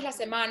 menos? dólares la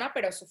semana,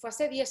 pero eso fue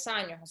hace 10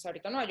 años, o sea,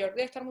 ahorita Nueva York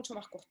debe estar mucho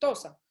más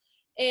costosa.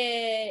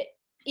 Eh,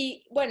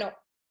 y bueno,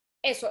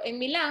 eso, en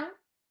Milán,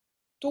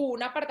 tú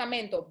un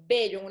apartamento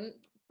bello,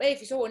 un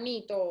edificio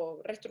bonito,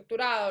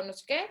 reestructurado, no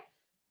sé qué,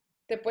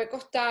 te puede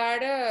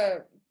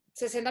costar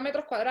 60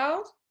 metros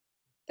cuadrados,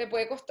 te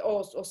puede costar,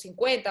 o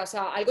 50, o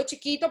sea, algo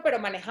chiquito pero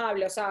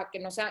manejable, o sea, que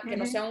no sea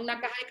Ujú. una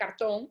caja de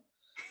cartón.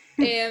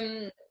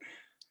 Eh,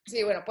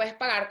 sí, bueno, puedes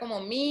pagar como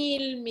de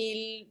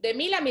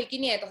 1.000 a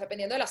 1.500,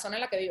 dependiendo de la zona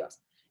en la que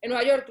vivas. En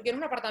Nueva York, tú quieres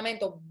un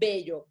apartamento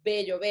bello,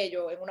 bello,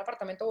 bello, en un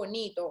apartamento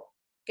bonito,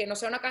 que no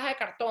sea una caja de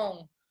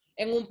cartón,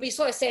 en un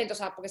piso decente, o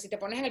sea, porque si te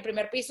pones en el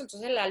primer piso,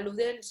 entonces la luz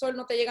del sol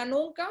no te llega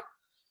nunca,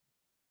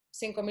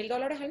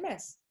 $5.000 al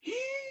mes.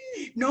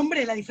 No,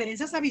 hombre, la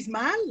diferencia es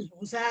abismal.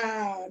 O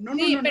sea, no,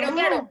 no, Sí, no, pero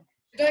claro, no.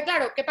 entonces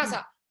claro, ¿qué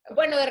pasa?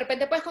 Bueno, de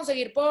repente puedes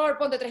conseguir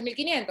ponte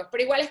 3.500,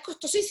 pero igual es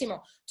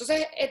costosísimo.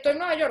 Entonces, estoy en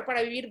Nueva York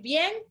para vivir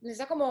bien,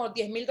 necesitas como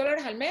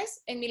 $10.000 al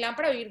mes. En Milán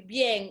para vivir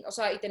bien, o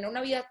sea, y tener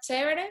una vida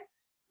chévere,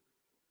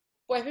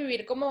 puedes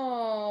vivir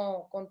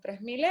como con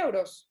 3.000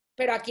 euros.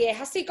 Pero aquí es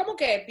así como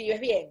que vives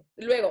bien.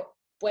 Luego,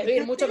 puedes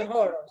vivir Fíjate, mucho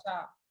mejor, o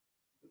sea,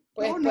 no,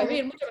 puedes no.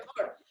 vivir mucho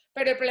mejor.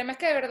 Pero el problema es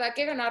que de verdad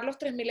que ganar los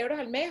 3.000 euros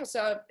al mes, o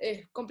sea,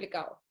 es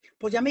complicado.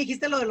 Pues ya me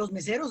dijiste lo de los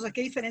meseros, o sea,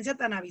 qué diferencia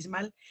tan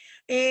abismal.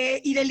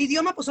 Y del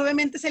idioma, pues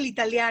obviamente es el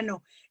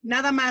italiano,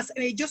 nada más.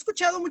 Yo he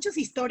escuchado muchas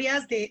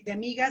historias de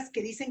amigas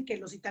que dicen que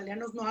los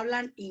italianos no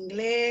hablan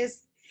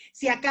inglés,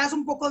 si acaso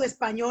un poco de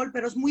español,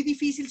 pero es muy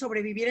difícil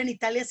sobrevivir en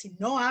Italia si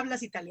no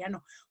hablas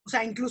italiano. O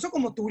sea, incluso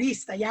como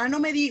turista, ya no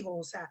me digo,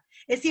 o sea,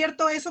 ¿es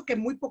cierto eso que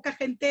muy poca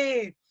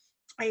gente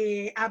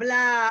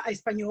habla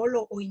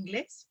español o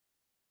inglés?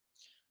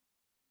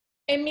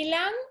 En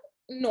Milán,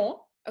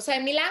 no. O sea,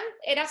 en Milán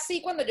era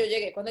así cuando yo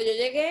llegué. Cuando yo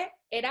llegué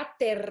era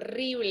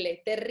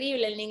terrible,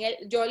 terrible.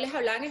 Yo les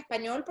hablaba en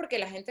español porque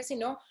la gente, si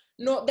no,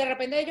 no, de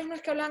repente ellos no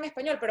es que hablaban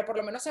español, pero por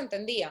lo menos se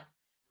entendía.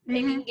 Uh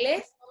En -huh.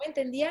 inglés no me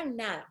entendían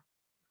nada.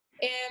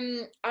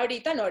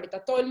 Ahorita no,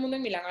 ahorita todo el mundo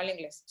en Milán habla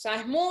inglés. O sea,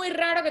 es muy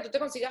raro que tú te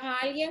consigas a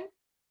alguien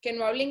que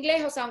no hable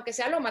inglés, o sea, aunque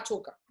sea lo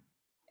machuca.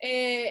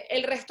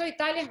 El resto de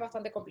Italia es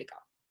bastante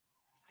complicado.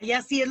 Y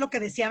así es lo que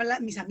decían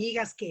mis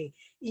amigas, que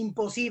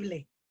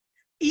imposible.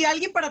 ¿Y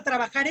alguien para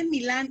trabajar en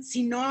Milán,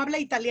 si no habla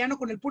italiano,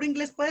 con el puro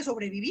inglés puede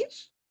sobrevivir?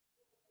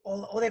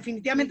 ¿O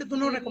definitivamente tú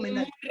no Muy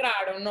recomendarías?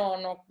 raro,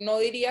 no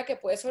diría que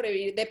puede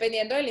sobrevivir,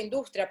 dependiendo de la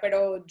industria,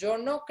 pero yo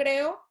no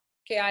creo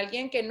que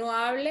alguien que no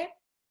hable,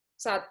 o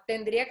sea,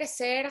 tendría que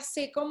ser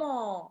así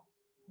como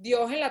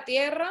Dios en la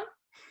tierra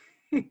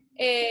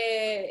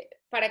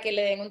para que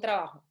le den un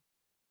trabajo.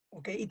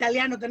 Ok,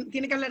 italiano,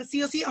 tiene que hablar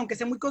sí o sí, aunque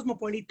sea muy Yo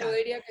cosmopolita.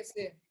 diría que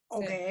sí,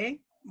 Ok,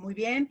 sí. muy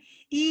bien.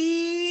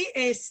 Y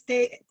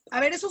a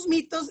ver, esos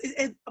mitos,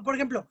 por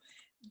ejemplo,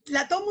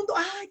 todo el mundo,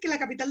 ay, que la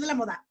capital de la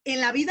moda. En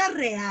la vida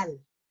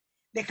real,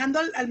 dejando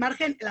al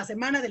margen la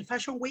semana del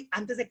Fashion Week,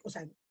 antes de, o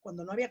sea,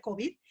 cuando no había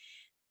COVID,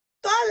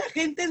 toda la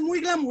gente es muy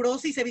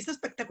glamurosa y se viste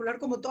espectacular,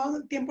 como todo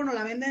el tiempo nos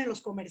la venden en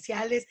los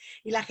comerciales,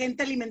 y la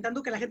gente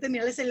alimentando que la gente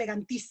mira es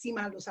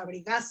elegantísima, los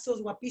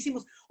abrigazos,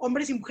 guapísimos,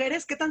 hombres y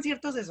mujeres. ¿Qué tan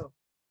cierto es eso?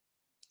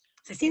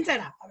 Sé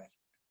sincera, a ver.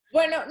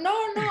 Bueno,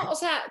 o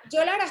sea,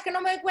 yo la verdad es que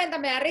no me doy cuenta,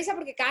 me da risa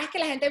porque cada vez que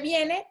la gente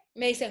viene,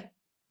 me dicen,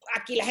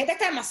 aquí la gente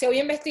está demasiado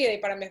bien vestida y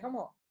para mí es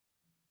como,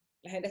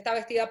 la gente está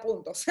vestida a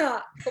punto, o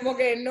sea, como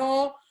que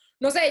no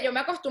sé, yo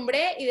me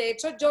acostumbré y de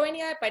hecho yo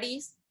venía de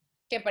París,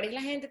 que en París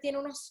la gente tiene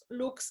unos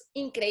looks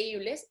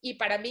increíbles y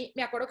para mí,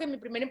 me acuerdo que mi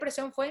primera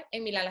impresión fue,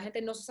 en Milán la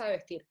gente no se sabe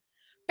vestir,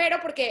 pero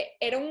porque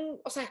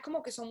o sea, es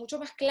como que son mucho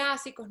más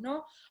clásicos,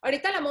 ¿no?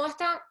 Ahorita la moda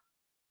está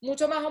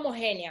mucho más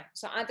homogénea, o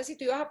sea, antes si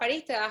tú ibas a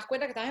París te dabas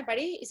cuenta que estabas en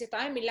París y si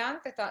estabas en Milán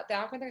te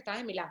dabas cuenta que estabas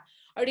en Milán.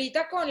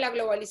 Ahorita con la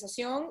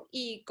globalización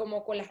y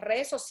como con las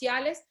redes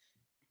sociales,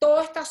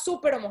 todo está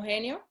súper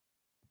homogéneo,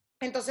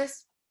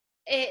 entonces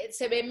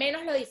se ve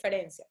menos la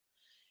diferencia.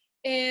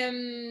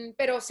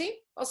 Pero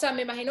sí, o sea,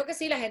 me imagino que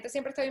sí, la gente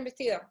siempre está bien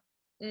vestida.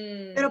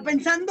 Pero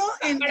pensando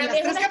en Para mí las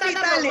es tres un estándar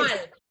capitales,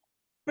 normal.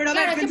 pero a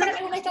Claro, ver, es que para pensando,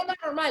 mí es un estándar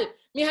normal.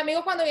 Mis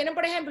amigos cuando vienen,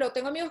 por ejemplo,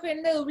 tengo amigos que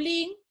vienen de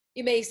Dublín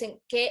y me dicen,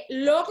 qué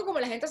loco como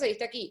la gente se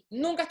viste aquí.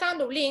 Nunca estaba en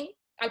Dublín.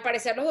 Al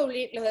parecer los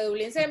de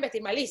Dublín se deben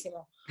vestir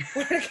malísimo.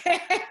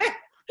 Porque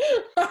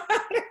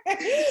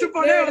de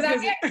suponemos verdad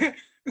que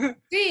sí.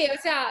 sí,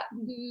 o sea,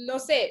 no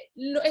sé,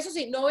 eso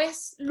sí, no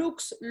es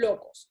looks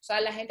locos. O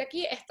sea, la gente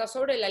aquí está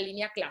sobre la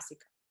línea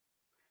clásica.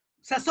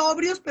 O sea,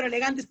 sobrios pero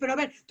elegantes. Pero a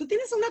ver, tú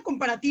tienes una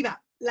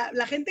comparativa.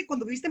 La gente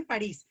cuando viviste en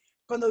París,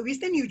 cuando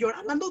viviste en New York,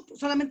 hablando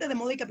solamente de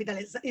moda y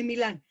capitales, en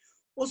Milán.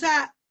 O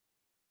sea,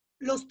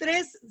 los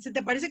tres, ¿se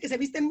te parece que se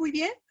visten muy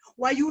bien?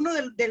 ¿O hay uno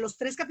de los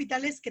tres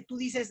capitales que tú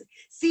dices,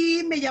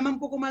 sí, me llama un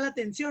poco más la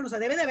atención? O sea,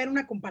 debe de haber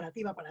una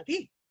comparativa para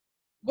ti.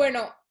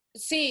 Bueno,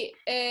 sí,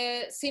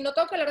 si no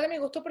tengo que hablar de mi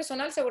gusto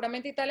personal,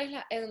 seguramente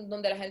Italia es en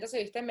donde la gente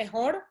se viste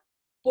mejor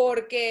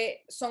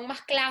porque son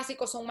más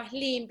clásicos, son más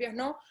limpios,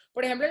 ¿no?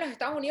 Por ejemplo, en los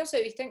Estados Unidos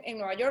se visten, en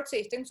Nueva York se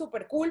visten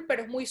súper cool,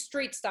 pero es muy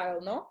street style,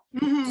 ¿no? Uh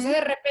Entonces, -huh.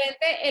 de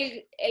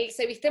repente, él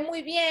se viste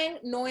muy bien,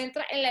 no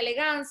entra en la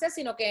elegancia,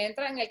 sino que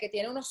entra en el que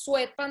tiene unos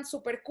sweatpants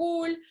súper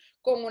cool,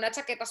 con una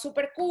chaqueta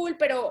súper cool,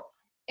 pero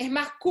es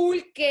más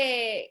cool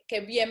que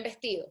bien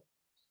vestido.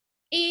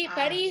 Y Ah,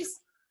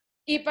 París,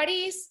 y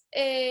París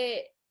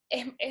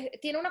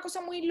tiene una cosa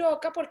muy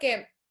loca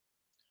porque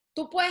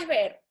tú puedes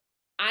ver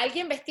a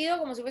alguien vestido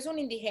como si fuese un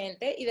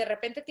indigente y de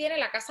repente tiene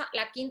la casa,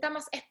 la quinta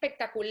más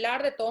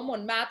espectacular de todo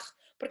Montmartre,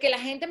 porque la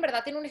gente en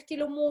verdad tiene un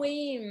estilo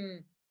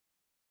muy,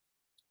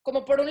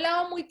 como por un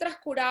lado muy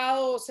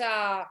transcurado, o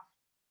sea,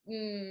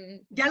 mm,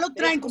 ya lo las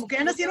traen, como cosas que ya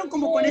se nacieron usan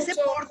como con ese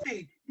mucho.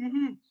 porte. Uh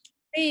 -huh.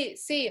 Sí,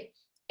 sí.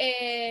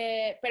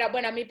 Pero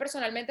bueno, a mí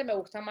personalmente me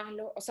gusta más,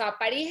 o sea,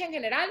 París en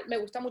general me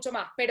gusta mucho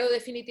más, pero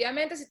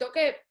definitivamente si tengo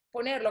que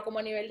ponerlo como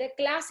a nivel de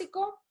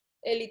clásico,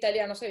 el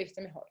italiano se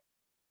viste mejor.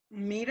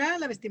 Mira,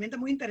 la vestimenta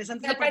muy O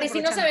interesante sea, esa el parte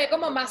parisino se aprovechando.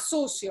 ve como más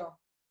sucio.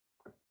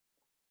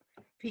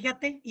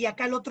 Fíjate, y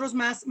acá el otro es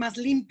más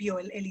limpio,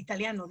 el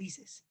italiano,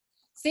 dices.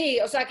 Sí,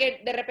 o sea,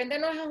 que de repente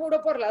no es a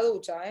juro por la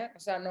ducha, ¿eh? O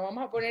sea, no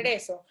vamos a poner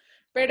eso.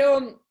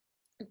 Pero,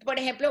 por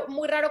ejemplo,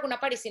 muy raro que una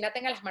parisina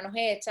tenga las manos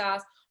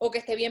hechas o que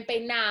esté bien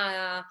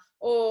peinada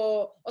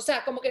o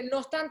sea, como que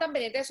no están tan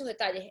pendientes de sus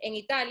detalles. En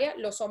Italia,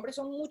 los hombres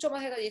son mucho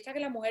más detallistas que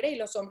las mujeres y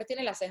los hombres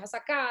tienen las cejas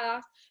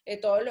sacadas,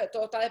 todo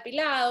está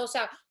depilado, o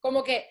sea,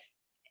 como que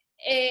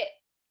eh,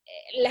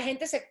 la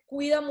gente se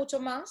cuida mucho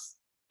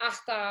más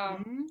hasta,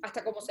 Mm.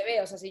 hasta cómo se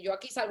ve. O sea, si yo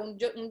aquí salgo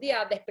un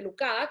día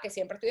despelucada, que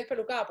siempre estoy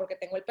despelucada porque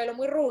tengo el pelo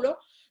muy rulo,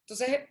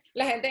 entonces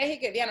la gente dice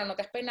que, Diana, no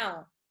te has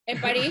peinado. En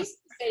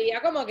París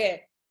sería como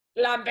que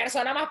la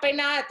persona más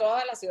peinada de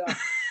toda la ciudad.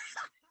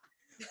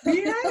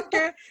 Mira,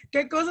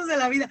 qué cosas de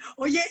la vida.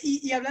 Oye,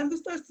 y hablando de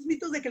estos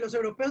mitos de que los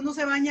europeos no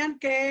se bañan,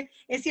 que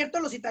es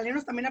cierto, los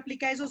italianos también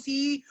aplica eso,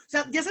 sí. O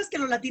sea, ya sabes que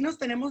los latinos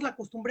tenemos la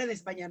costumbre de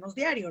bañarnos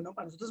diario, ¿no?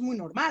 Para nosotros es muy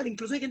normal.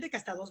 Incluso hay gente que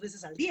hasta 2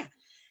 veces al día.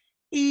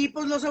 Y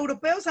pues los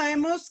europeos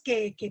sabemos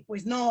que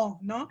pues no,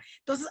 ¿no?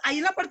 Entonces, ahí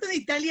en la parte de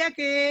Italia,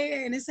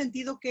 que en ese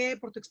sentido, que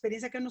por tu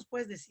experiencia, ¿qué nos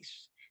puedes decir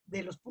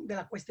de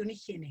la cuestión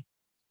higiene?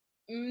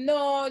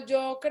 No,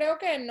 yo creo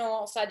que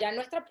no, o sea, ya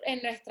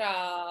en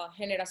nuestra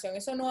generación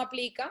eso no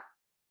aplica.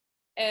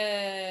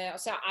 O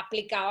sea,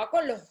 aplicaba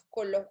con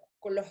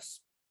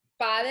los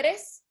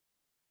padres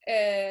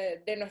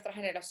de nuestra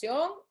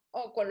generación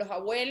o con los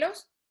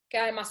abuelos, que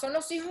además son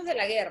los hijos de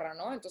la guerra,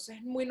 ¿no? Entonces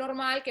es muy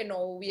normal que no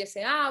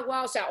hubiese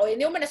agua. O sea, hoy en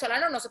día un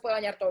venezolano no se puede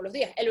bañar todos los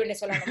días, el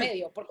venezolano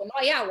medio, porque no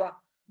hay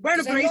agua.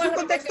 Bueno, Entonces pero ahí es no es un una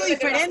contexto cuestión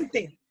de que lo hacen.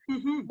 diferente.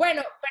 Ujú.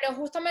 Bueno, pero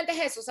justamente es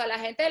eso, o sea, la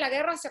gente de la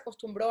guerra se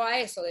acostumbró a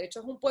eso. De hecho,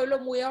 es un pueblo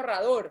muy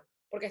ahorrador,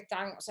 porque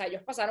están, o sea,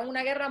 ellos pasaron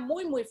una guerra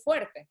muy, muy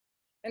fuerte.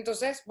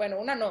 Entonces, bueno,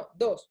 una no,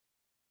 dos.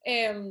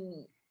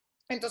 Em,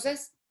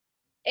 entonces,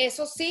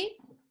 eso sí,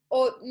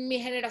 o mi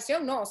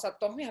generación no, o sea,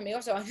 todos mis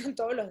amigos se bañan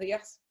todos los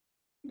días,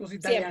 Los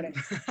italianos.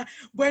 siempre.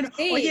 Bueno,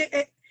 oye,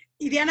 Sí,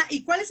 y Diana,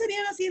 ¿y cuáles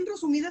serían así en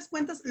resumidas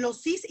cuentas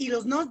los sís y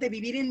los nos de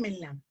vivir en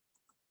Milán?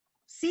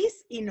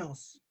 Sís y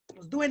nos.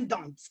 Los do and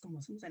don'ts, como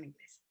decimos en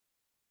inglés.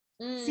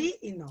 mm, Sí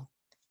y no.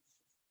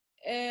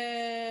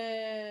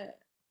 eh,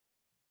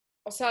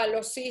 o sea,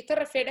 los sí te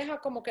refieres a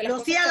como que las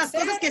Los sí cosas a que las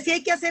hacer. cosas que sí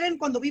hay que hacer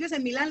cuando vives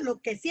en Milán,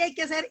 lo que sí hay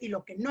que hacer y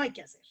lo que no hay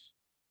que hacer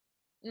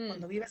Mm,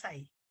 cuando vives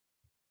ahí.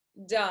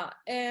 ya.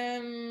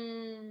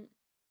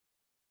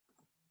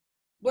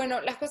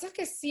 Bueno, las cosas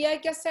que sí hay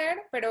que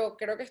hacer, pero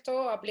creo que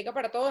esto aplica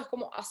para todo, es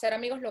como hacer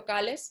amigos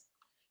locales.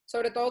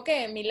 Sobre todo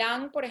que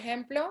Milán, por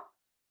ejemplo,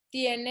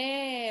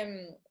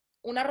 tiene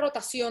una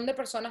rotación de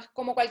personas,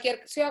 como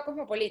cualquier ciudad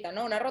cosmopolita,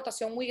 ¿no? Una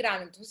rotación muy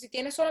grande. Entonces, si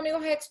tienes solo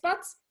amigos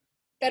expats,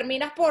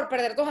 terminas por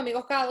perder tus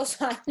amigos cada 2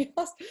 años.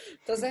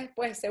 Entonces,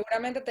 pues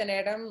seguramente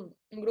tener un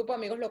grupo de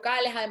amigos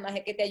locales, además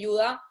de que te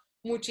ayuda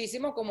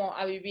muchísimo como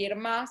a vivir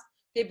más.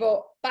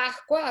 Tipo,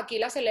 Pascua, aquí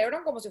la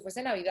celebran como si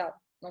fuese Navidad.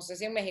 No sé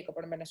si en México,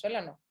 pero en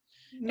Venezuela no.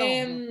 No, no.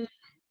 Em,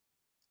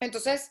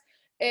 entonces,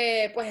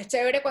 pues es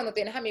chévere cuando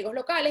tienes amigos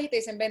locales y te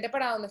dicen, vente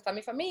para donde está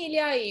mi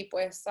familia y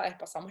pues, ¿sabes?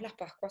 Pasamos las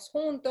Pascuas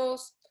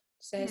juntos.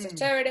 Entonces, eso es Mm.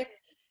 chévere.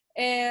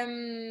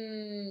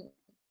 Em,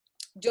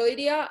 yo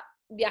diría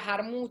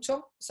viajar mucho.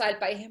 O sea, el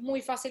país es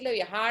muy fácil de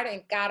viajar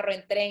en carro,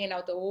 en tren, en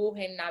autobús,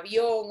 en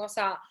avión. O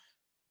sea,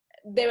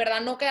 de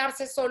verdad no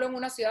quedarse solo en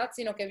una ciudad,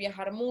 sino que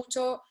viajar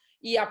mucho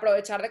y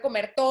aprovechar de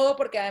comer todo,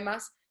 porque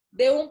además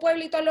de un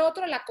pueblito al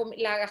otro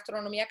la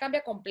gastronomía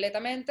cambia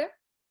completamente.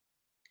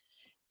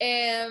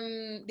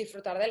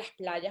 Disfrutar de las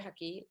playas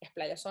aquí, las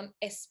playas son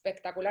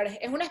espectaculares.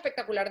 Es un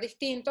espectacular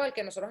distinto al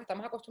que nosotros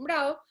estamos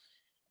acostumbrados,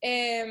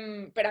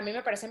 pero a mí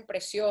me parecen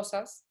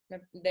preciosas,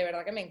 de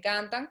verdad que me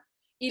encantan.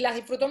 Y las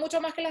disfruto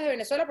mucho más que las de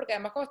Venezuela, porque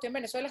además cuando estoy en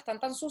Venezuela están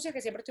tan sucias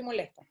que siempre estoy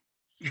molesta.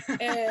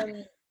 Em,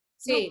 No, pues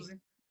sí.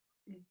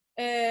 sí.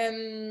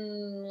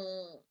 Em,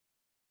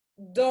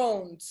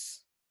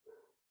 don'ts.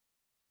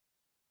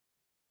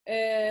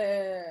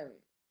 Eh,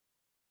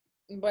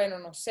 bueno,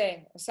 no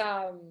sé. O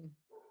sea,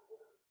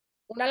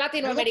 una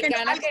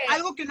latinoamericana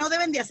Algo que no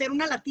deben de hacer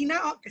una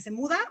latina que se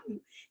muda,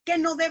 ¿qué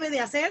no debe de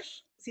hacer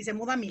si se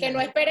muda a que no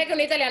Milán? espere que un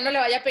italiano le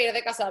vaya a pedir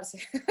de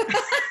casarse.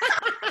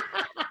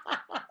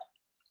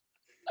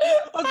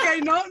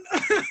 Ok, no,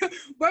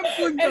 buen Esa,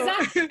 punto.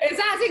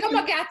 esa así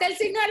como que hasta el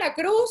signo de la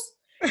cruz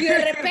y de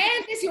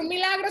repente si un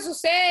milagro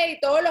sucede y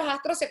todos los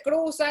astros se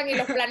cruzan y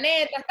los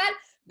planetas, tal,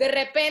 de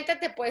repente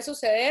te puede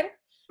suceder.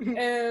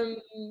 Eh,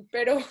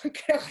 pero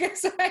creo que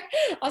eso es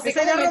así Esa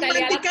como idea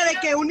mentalidad romántica de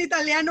latina. que un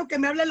italiano que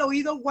me hable al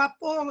oído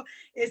guapo,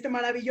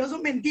 maravilloso,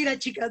 mentira,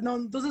 chicas, no,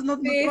 entonces no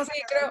te Sí, vas a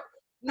sí, casar.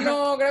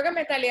 no, creo que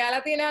mentalidad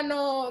latina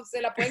no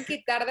se la pueden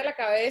quitar de la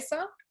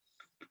cabeza.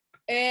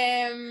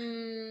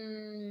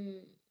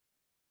 Em,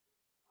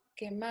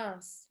 ¿Qué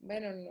más?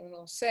 Bueno,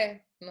 no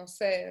sé, no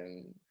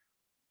sé.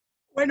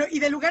 Bueno, y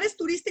de lugares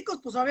turísticos,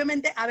 pues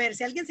obviamente, a ver,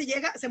 si alguien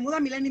se muda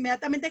a Milán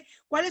inmediatamente,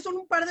 ¿cuáles son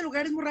un par de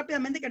lugares muy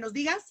rápidamente que nos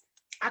digas?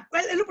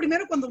 ¿Cuál es lo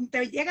primero cuando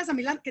te llegas a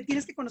Milán que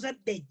tienes que conocer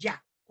de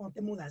ya, cuando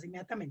te mudas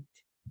inmediatamente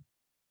en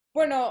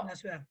Bueno, la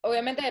ciudad?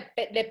 obviamente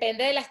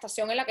depende de la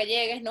estación en la que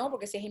llegues, ¿no?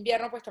 Porque si es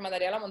invierno, pues te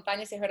mandaría a la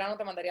montaña, y si es verano,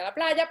 te mandaría a la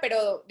playa,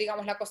 pero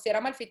digamos, la costiera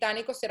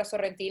amalfitana y costiera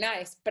sorrentina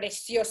es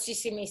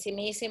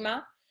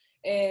preciosísimísima.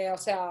 O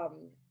sea,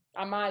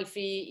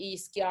 Amalfi,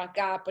 Ischia,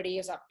 Capri,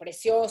 o sea,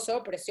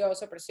 precioso,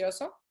 precioso,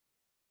 precioso.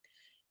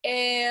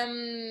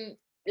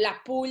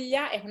 La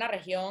Puglia es una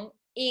región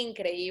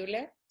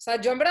increíble. O sea,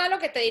 yo en verdad lo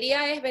que te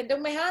diría es, vente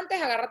un mes antes,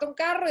 agárrate un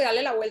carro y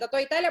dale la vuelta a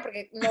toda Italia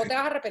porque no te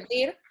vas a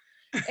arrepentir.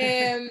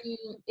 Eh,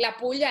 la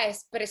Puglia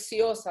es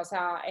preciosa, o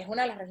sea, es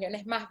una de las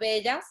regiones más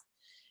bellas.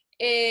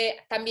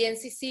 También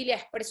Sicilia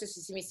es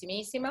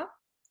preciosísima.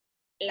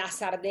 La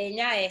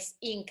Sardeña es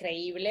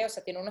increíble, o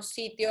sea, tiene unos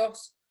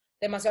sitios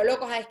demasiado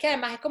locos. Es que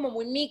además es como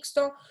muy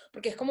mixto,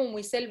 porque es como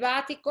muy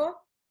selvático.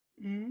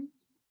 Mm.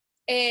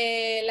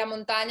 La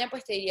montaña,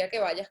 pues te diría que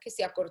vayas que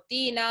sea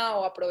Cortina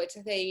o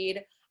aproveches de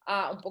ir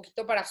a, un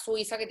poquito para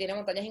Suiza, que tiene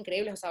montañas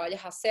increíbles, o sea,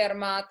 vayas a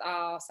Zermatt,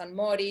 a San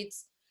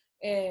Moritz.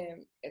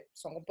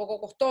 Son un poco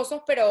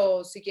costosos,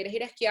 pero si quieres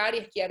ir a esquiar y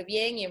esquiar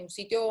bien y en un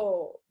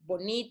sitio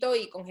bonito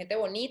y con gente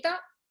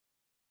bonita,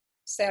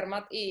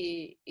 Zermatt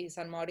y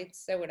San Moritz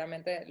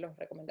seguramente los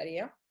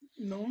recomendaría.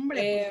 No, hombre,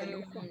 pues de Eh,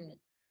 lujo.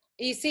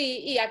 y sí,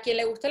 y a quien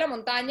le guste la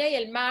montaña y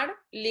el mar,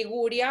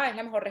 Liguria es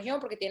la mejor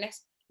región porque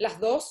tienes las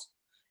dos.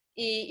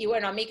 Y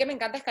bueno, a mí que me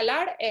encanta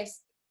escalar,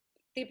 es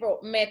tipo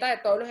meta de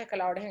todos los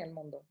escaladores en el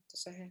mundo.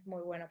 Entonces es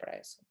muy buena para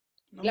eso.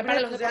 No, Para hombre,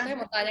 los pues ya. deportes de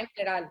montaña en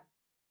general.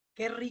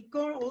 Qué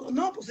rico.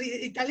 No, pues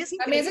Italia es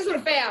También se increíble.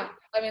 surfea,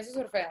 también se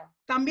surfea.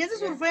 ¿También se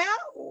Okay. surfea?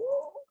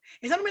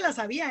 Esa no me la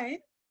sabía,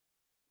 ¿eh?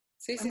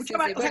 Sí, Hay sí, mucha,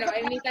 sí, sí. o sea, Bueno,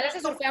 en Italia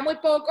se surfea muy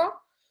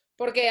poco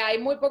porque hay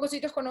muy pocos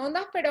sitios con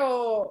ondas,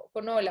 pero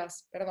con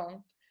olas,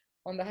 perdón.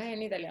 Ondas es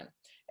en italiano.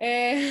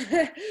 Eh,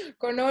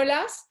 con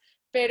olas,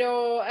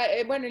 pero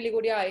bueno, en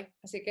Liguria hay,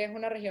 así que es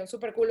una región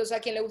súper cool. O sea,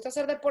 a quien le gusta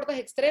hacer deportes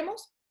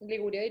extremos,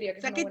 Liguria diría que o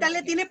es sea una que buena Italia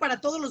región. tiene para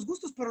todos los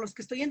gustos, por los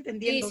que estoy Sí,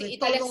 entendiendo, sí, de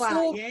Italia es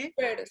todo hay, ¿eh?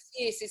 súper,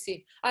 sí, sí,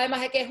 sí.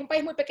 Además de que es un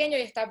país muy pequeño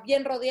y está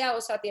bien rodeado,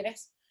 o sea,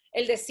 tienes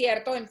el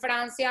desierto en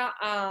Francia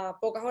a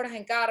pocas horas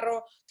en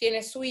carro,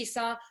 tienes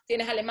Suiza,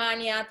 tienes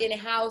Alemania,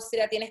 tienes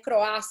Austria, tienes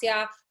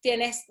Croacia,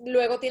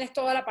 luego tienes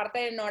toda la parte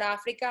del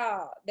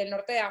Noráfrica, del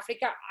norte de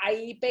África,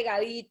 ahí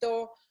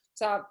pegadito, o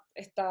sea,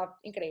 está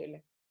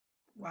increíble.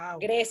 Wow.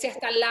 Grecia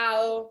está al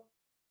lado.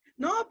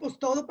 No, pues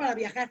todo para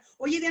viajar.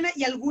 Oye, Diana,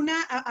 ¿y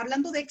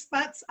hablando de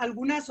expats,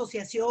 alguna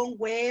asociación,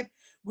 web,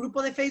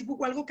 grupo de Facebook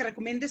o algo que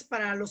recomiendes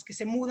para los que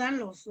se mudan,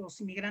 los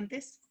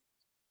inmigrantes?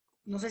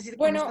 No sé si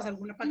conozcas Bueno,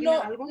 alguna página,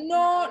 no, algo.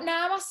 no,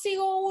 nada más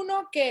sigo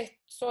uno que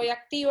soy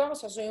activa, o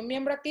sea, soy un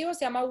miembro activo,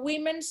 se llama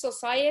Women's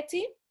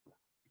Society,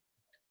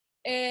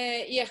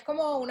 y es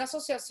como una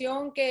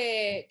asociación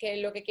que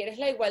lo que quiere es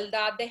la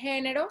igualdad de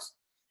géneros,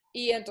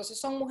 y entonces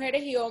son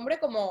mujeres y hombres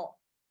como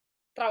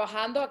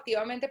trabajando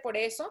activamente por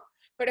eso,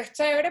 pero es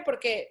chévere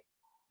porque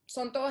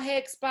son todos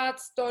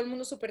expats, todo el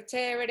mundo súper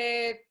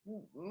chévere,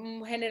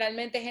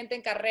 generalmente gente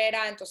en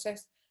carrera,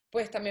 entonces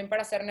pues también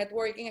para hacer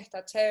networking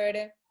está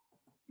chévere.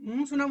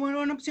 Es una muy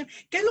buena opción.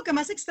 ¿Qué es lo que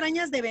más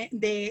extrañas bueno,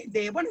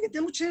 que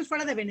tienes muchos años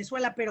fuera de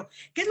Venezuela, pero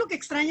 ¿qué es lo que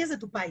extrañas de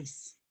tu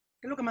país?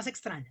 ¿Qué es lo que más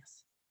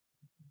extrañas?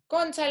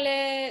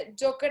 Cónchale,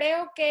 yo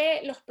creo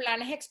que los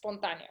planes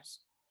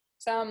espontáneos.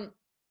 O sea,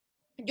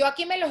 yo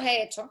aquí me los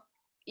he hecho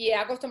y he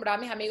acostumbrado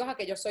a mis amigos a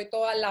que yo soy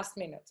toda last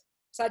minute.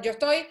 O sea, yo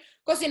estoy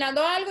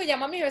cocinando algo y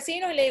llamo a mis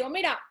vecinos y le digo,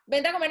 mira,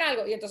 vente a comer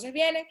algo. Y entonces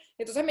viene,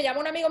 y entonces me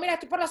llama un amigo, mira,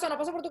 estoy por la zona,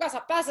 paso por tu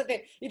casa,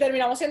 pásate. Y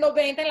terminamos siendo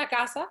 20 en la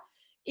casa.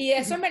 Y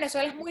eso en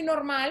Venezuela es muy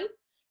normal.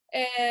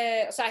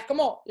 O sea, es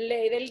como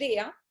ley del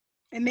día.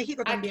 En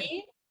México también.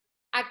 Aquí,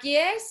 aquí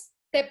es,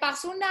 te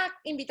paso una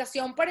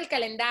invitación por el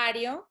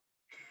calendario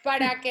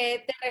para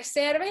que te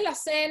reserves la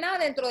cena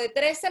dentro de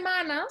 3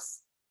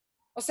 semanas.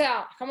 O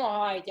sea, es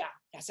como, ay, ya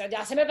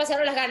se me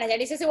pasaron las ganas, ya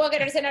ni sé si voy a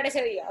querer cenar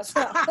ese día. O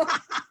sea,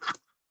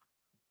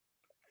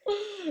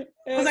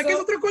 O sea, que es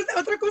eso,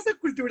 otra cosa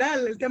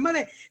cultural, el tema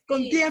de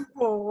con sí,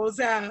 tiempo, o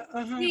sea,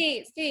 ajá.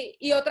 sí, sí.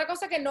 Y otra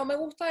cosa que no me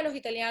gusta de los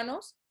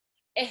italianos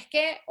es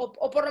que, o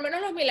por lo menos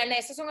los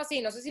milaneses son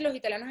así, no sé si los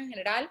italianos en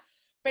general,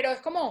 pero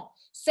es como,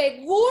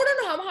 seguro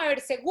nos vamos a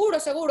ver, seguro,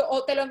 seguro,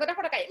 o te lo encuentras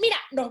por la calle, mira,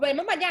 nos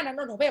vemos mañana,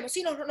 no, nos vemos,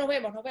 sí, nos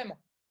vemos, nos vemos.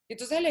 Y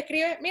entonces le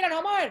escribe, mira,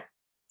 nos vamos a ver.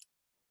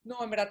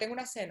 No, en verdad tengo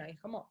una cena. Y es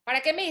como, ¿para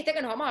qué me dijiste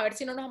que nos vamos a ver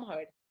si no nos vamos a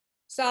ver? O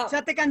O sea,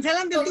 sea, te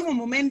cancelan de son, último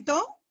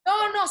momento.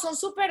 no, no, son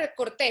súper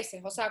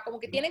corteses. O sea, como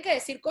que tienen que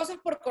decir cosas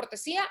por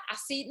cortesía,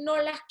 así no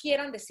las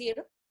quieran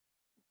decir.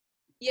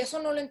 Y eso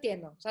no lo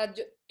entiendo. O sea,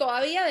 yo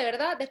todavía, de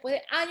verdad, después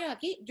de años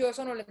aquí, yo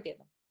eso no lo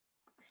entiendo. O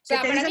Que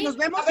sea, te para dicen nos mí,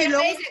 vemos y apenas me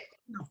luego dice,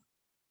 no.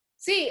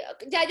 sí,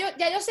 ya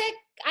yo sé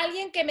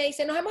alguien que me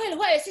dice, nos vemos el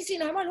jueves, sí, sí,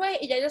 nos vemos el jueves,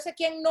 y ya yo sé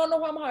quién no nos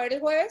vamos a ver el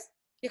jueves.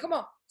 Y es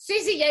como, sí,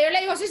 sí, ya yo le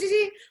digo, sí, sí,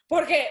 sí,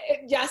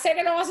 porque ya sé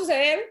que no va a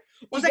suceder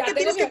O y sea, ya que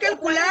tengo tienes mis que otros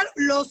planes. calcular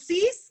los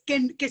sís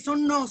que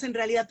son nos en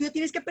realidad. Tú ya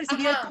tienes que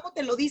percibir el Ajá, cómo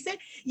te lo dice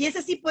y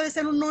ese sí puede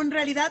ser un no en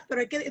realidad,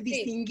 pero hay que sí,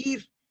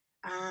 distinguir.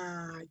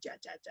 Ah, ya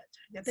te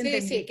sí, sí,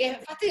 entendí. que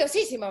es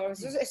fastidiosísimo.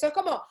 Eso es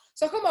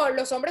como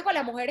los hombres con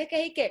las mujeres que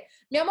es y que,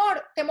 mi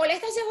amor, ¿te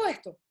molesta si hago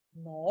esto?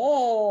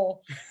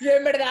 No, y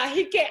en verdad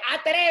y que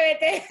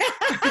atrévete.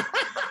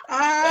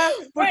 Ah,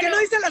 ¿por qué Bueno, no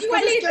dicen las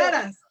cosas igualito,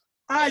 claras?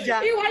 Ah,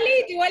 ya.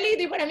 igualito,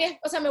 igualito. Y para mí,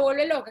 o sea, me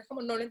vuelve loca. Es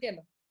como, no lo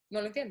entiendo,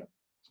 no lo entiendo.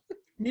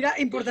 Mira,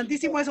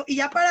 importantísimo eso. Y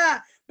ya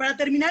para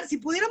terminar, si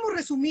pudiéramos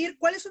resumir,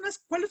 ¿cuáles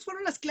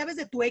fueron las claves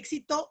de tu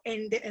éxito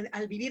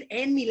al vivir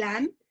en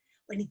Milán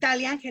o en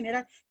Italia en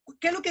general?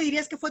 ¿Qué es lo que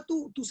dirías que fue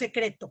tu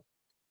secreto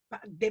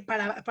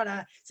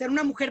para ser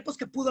una mujer pues,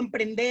 que pudo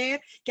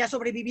emprender, que ha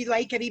sobrevivido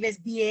ahí, que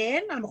vives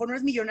bien? A lo mejor no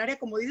eres millonaria,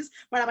 como dices,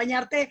 para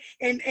bañarte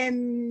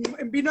en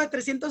vino de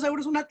 300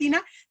 euros una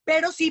tina,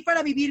 pero sí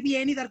para vivir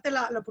bien y darte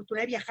la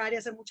oportunidad de viajar y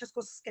hacer muchas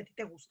cosas que a ti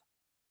te gustan.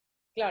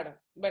 Claro,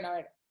 bueno, a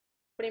ver,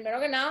 primero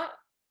que nada,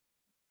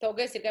 tengo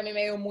que decir que a mí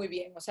me ha ido muy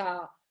bien. O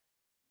sea,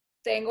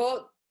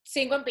 tengo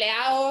 5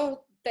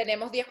 empleados,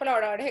 tenemos 10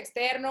 colaboradores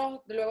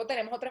externos, luego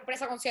tenemos otra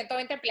empresa con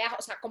 120 empleados.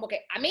 O sea, como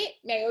que a mí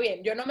me ha ido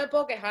bien. Yo no me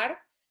puedo quejar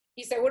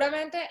y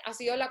seguramente ha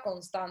sido la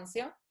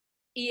constancia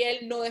y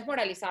el no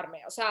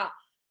desmoralizarme. O sea,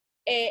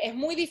 es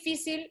muy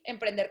difícil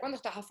emprender cuando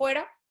estás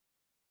afuera.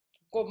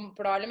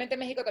 Probablemente en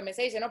México también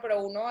se dice, ¿no?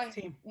 Pero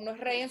Sí. uno es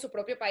rey en su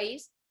propio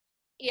país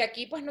y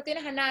aquí pues no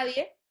tienes a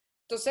nadie.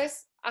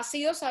 Entonces ha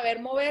sido saber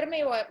moverme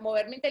y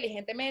moverme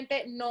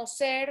inteligentemente, no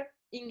ser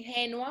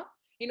ingenua.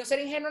 Y no ser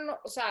ingenua, no,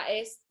 o sea,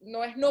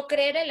 no es no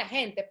creer en la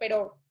gente,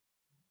 pero,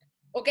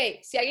 ok,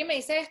 si alguien me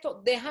dice esto,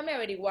 déjame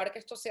averiguar que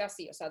esto sea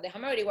así. O sea,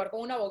 déjame averiguar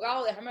con un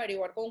abogado, déjame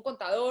averiguar con un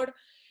contador.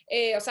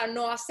 O sea,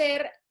 no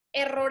hacer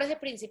errores de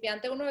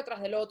principiante uno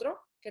detrás del otro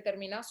que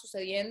termina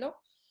sucediendo.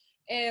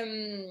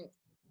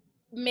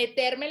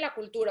 Meterme en la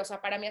cultura, o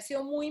sea, para mí ha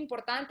sido muy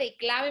importante y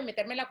clave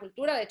meterme en la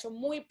cultura. De hecho,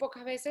 muy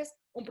pocas veces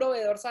un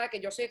proveedor sabe que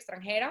yo soy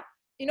extranjera,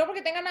 y no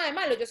porque tenga nada de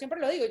malo, yo siempre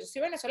lo digo, yo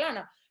soy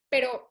venezolana,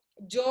 pero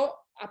yo,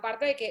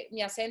 aparte de que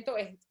mi acento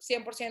es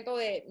 100%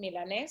 de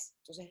milanés,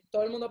 entonces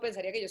todo el mundo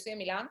pensaría que yo soy de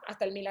Milán,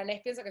 hasta el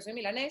milanés piensa que soy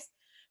milanés,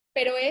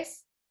 pero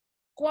es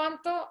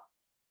cuánto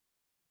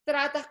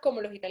tratas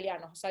como los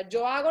italianos. O sea,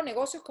 yo hago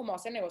negocios como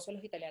hacen negocios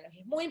los italianos.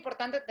 Y es muy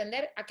importante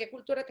entender a qué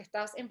cultura te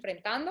estás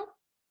enfrentando,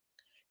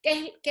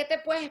 qué te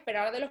puedes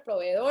esperar de los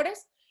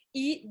proveedores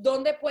y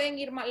dónde pueden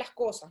ir mal las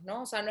cosas,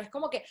 ¿no? O sea, no es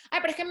como que, ay,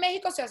 pero es que en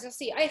México se hace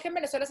así, ay, es que en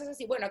Venezuela se hace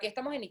así. Bueno, aquí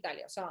estamos en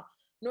Italia, o sea,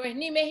 no es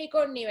ni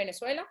México ni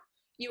Venezuela,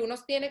 y uno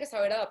tiene que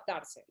saber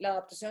adaptarse. La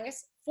adaptación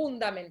es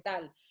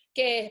fundamental,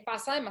 que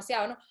pasa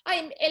demasiado, ¿no?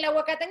 Ay, el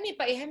aguacate en mi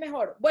país es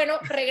mejor. Bueno,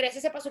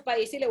 regrésese para su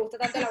país si le gusta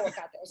tanto el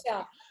aguacate. O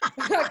sea,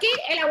 aquí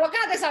el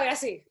aguacate sabe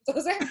así.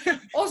 Entonces,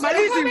 o se lo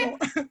come,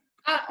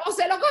 o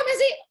se lo come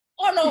así,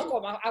 o no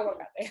coma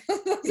aguacate.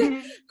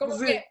 Entonces, como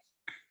Sí. que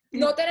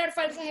no tener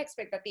falsas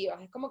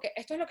expectativas. Es como que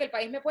esto es lo que el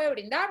país me puede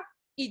brindar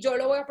y yo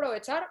lo voy a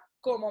aprovechar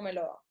como me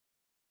lo da.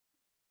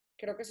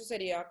 Creo que eso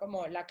sería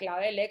como la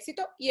clave del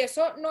éxito. Y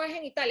eso no es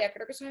en Italia,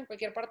 creo que eso es en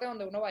cualquier parte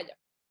donde uno vaya.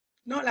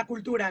 No, la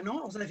cultura,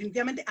 ¿no? O sea,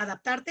 definitivamente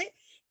adaptarte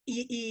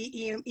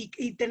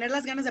y tener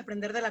las ganas de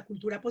aprender de la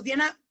cultura. Pues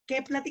Diana,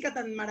 qué plática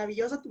tan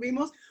maravillosa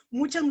tuvimos.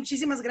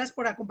 Muchísimas gracias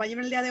por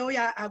acompañarme el día de hoy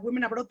a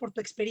Women Abroad, por tu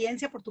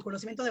experiencia, por tu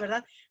conocimiento, de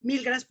verdad.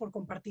 Mil gracias por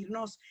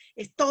compartirnos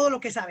todo lo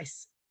que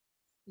sabes.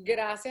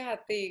 Gracias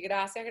a ti,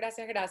 gracias.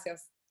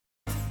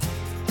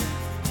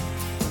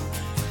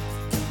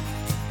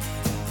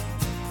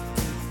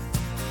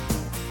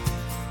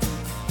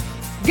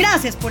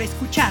 Gracias por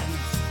escucharnos.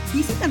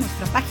 Visita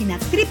nuestra página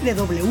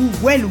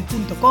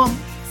www.welum.com,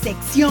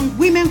 sección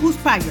Women Who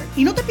Inspire,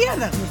 y no te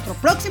pierdas nuestro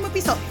próximo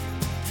episodio.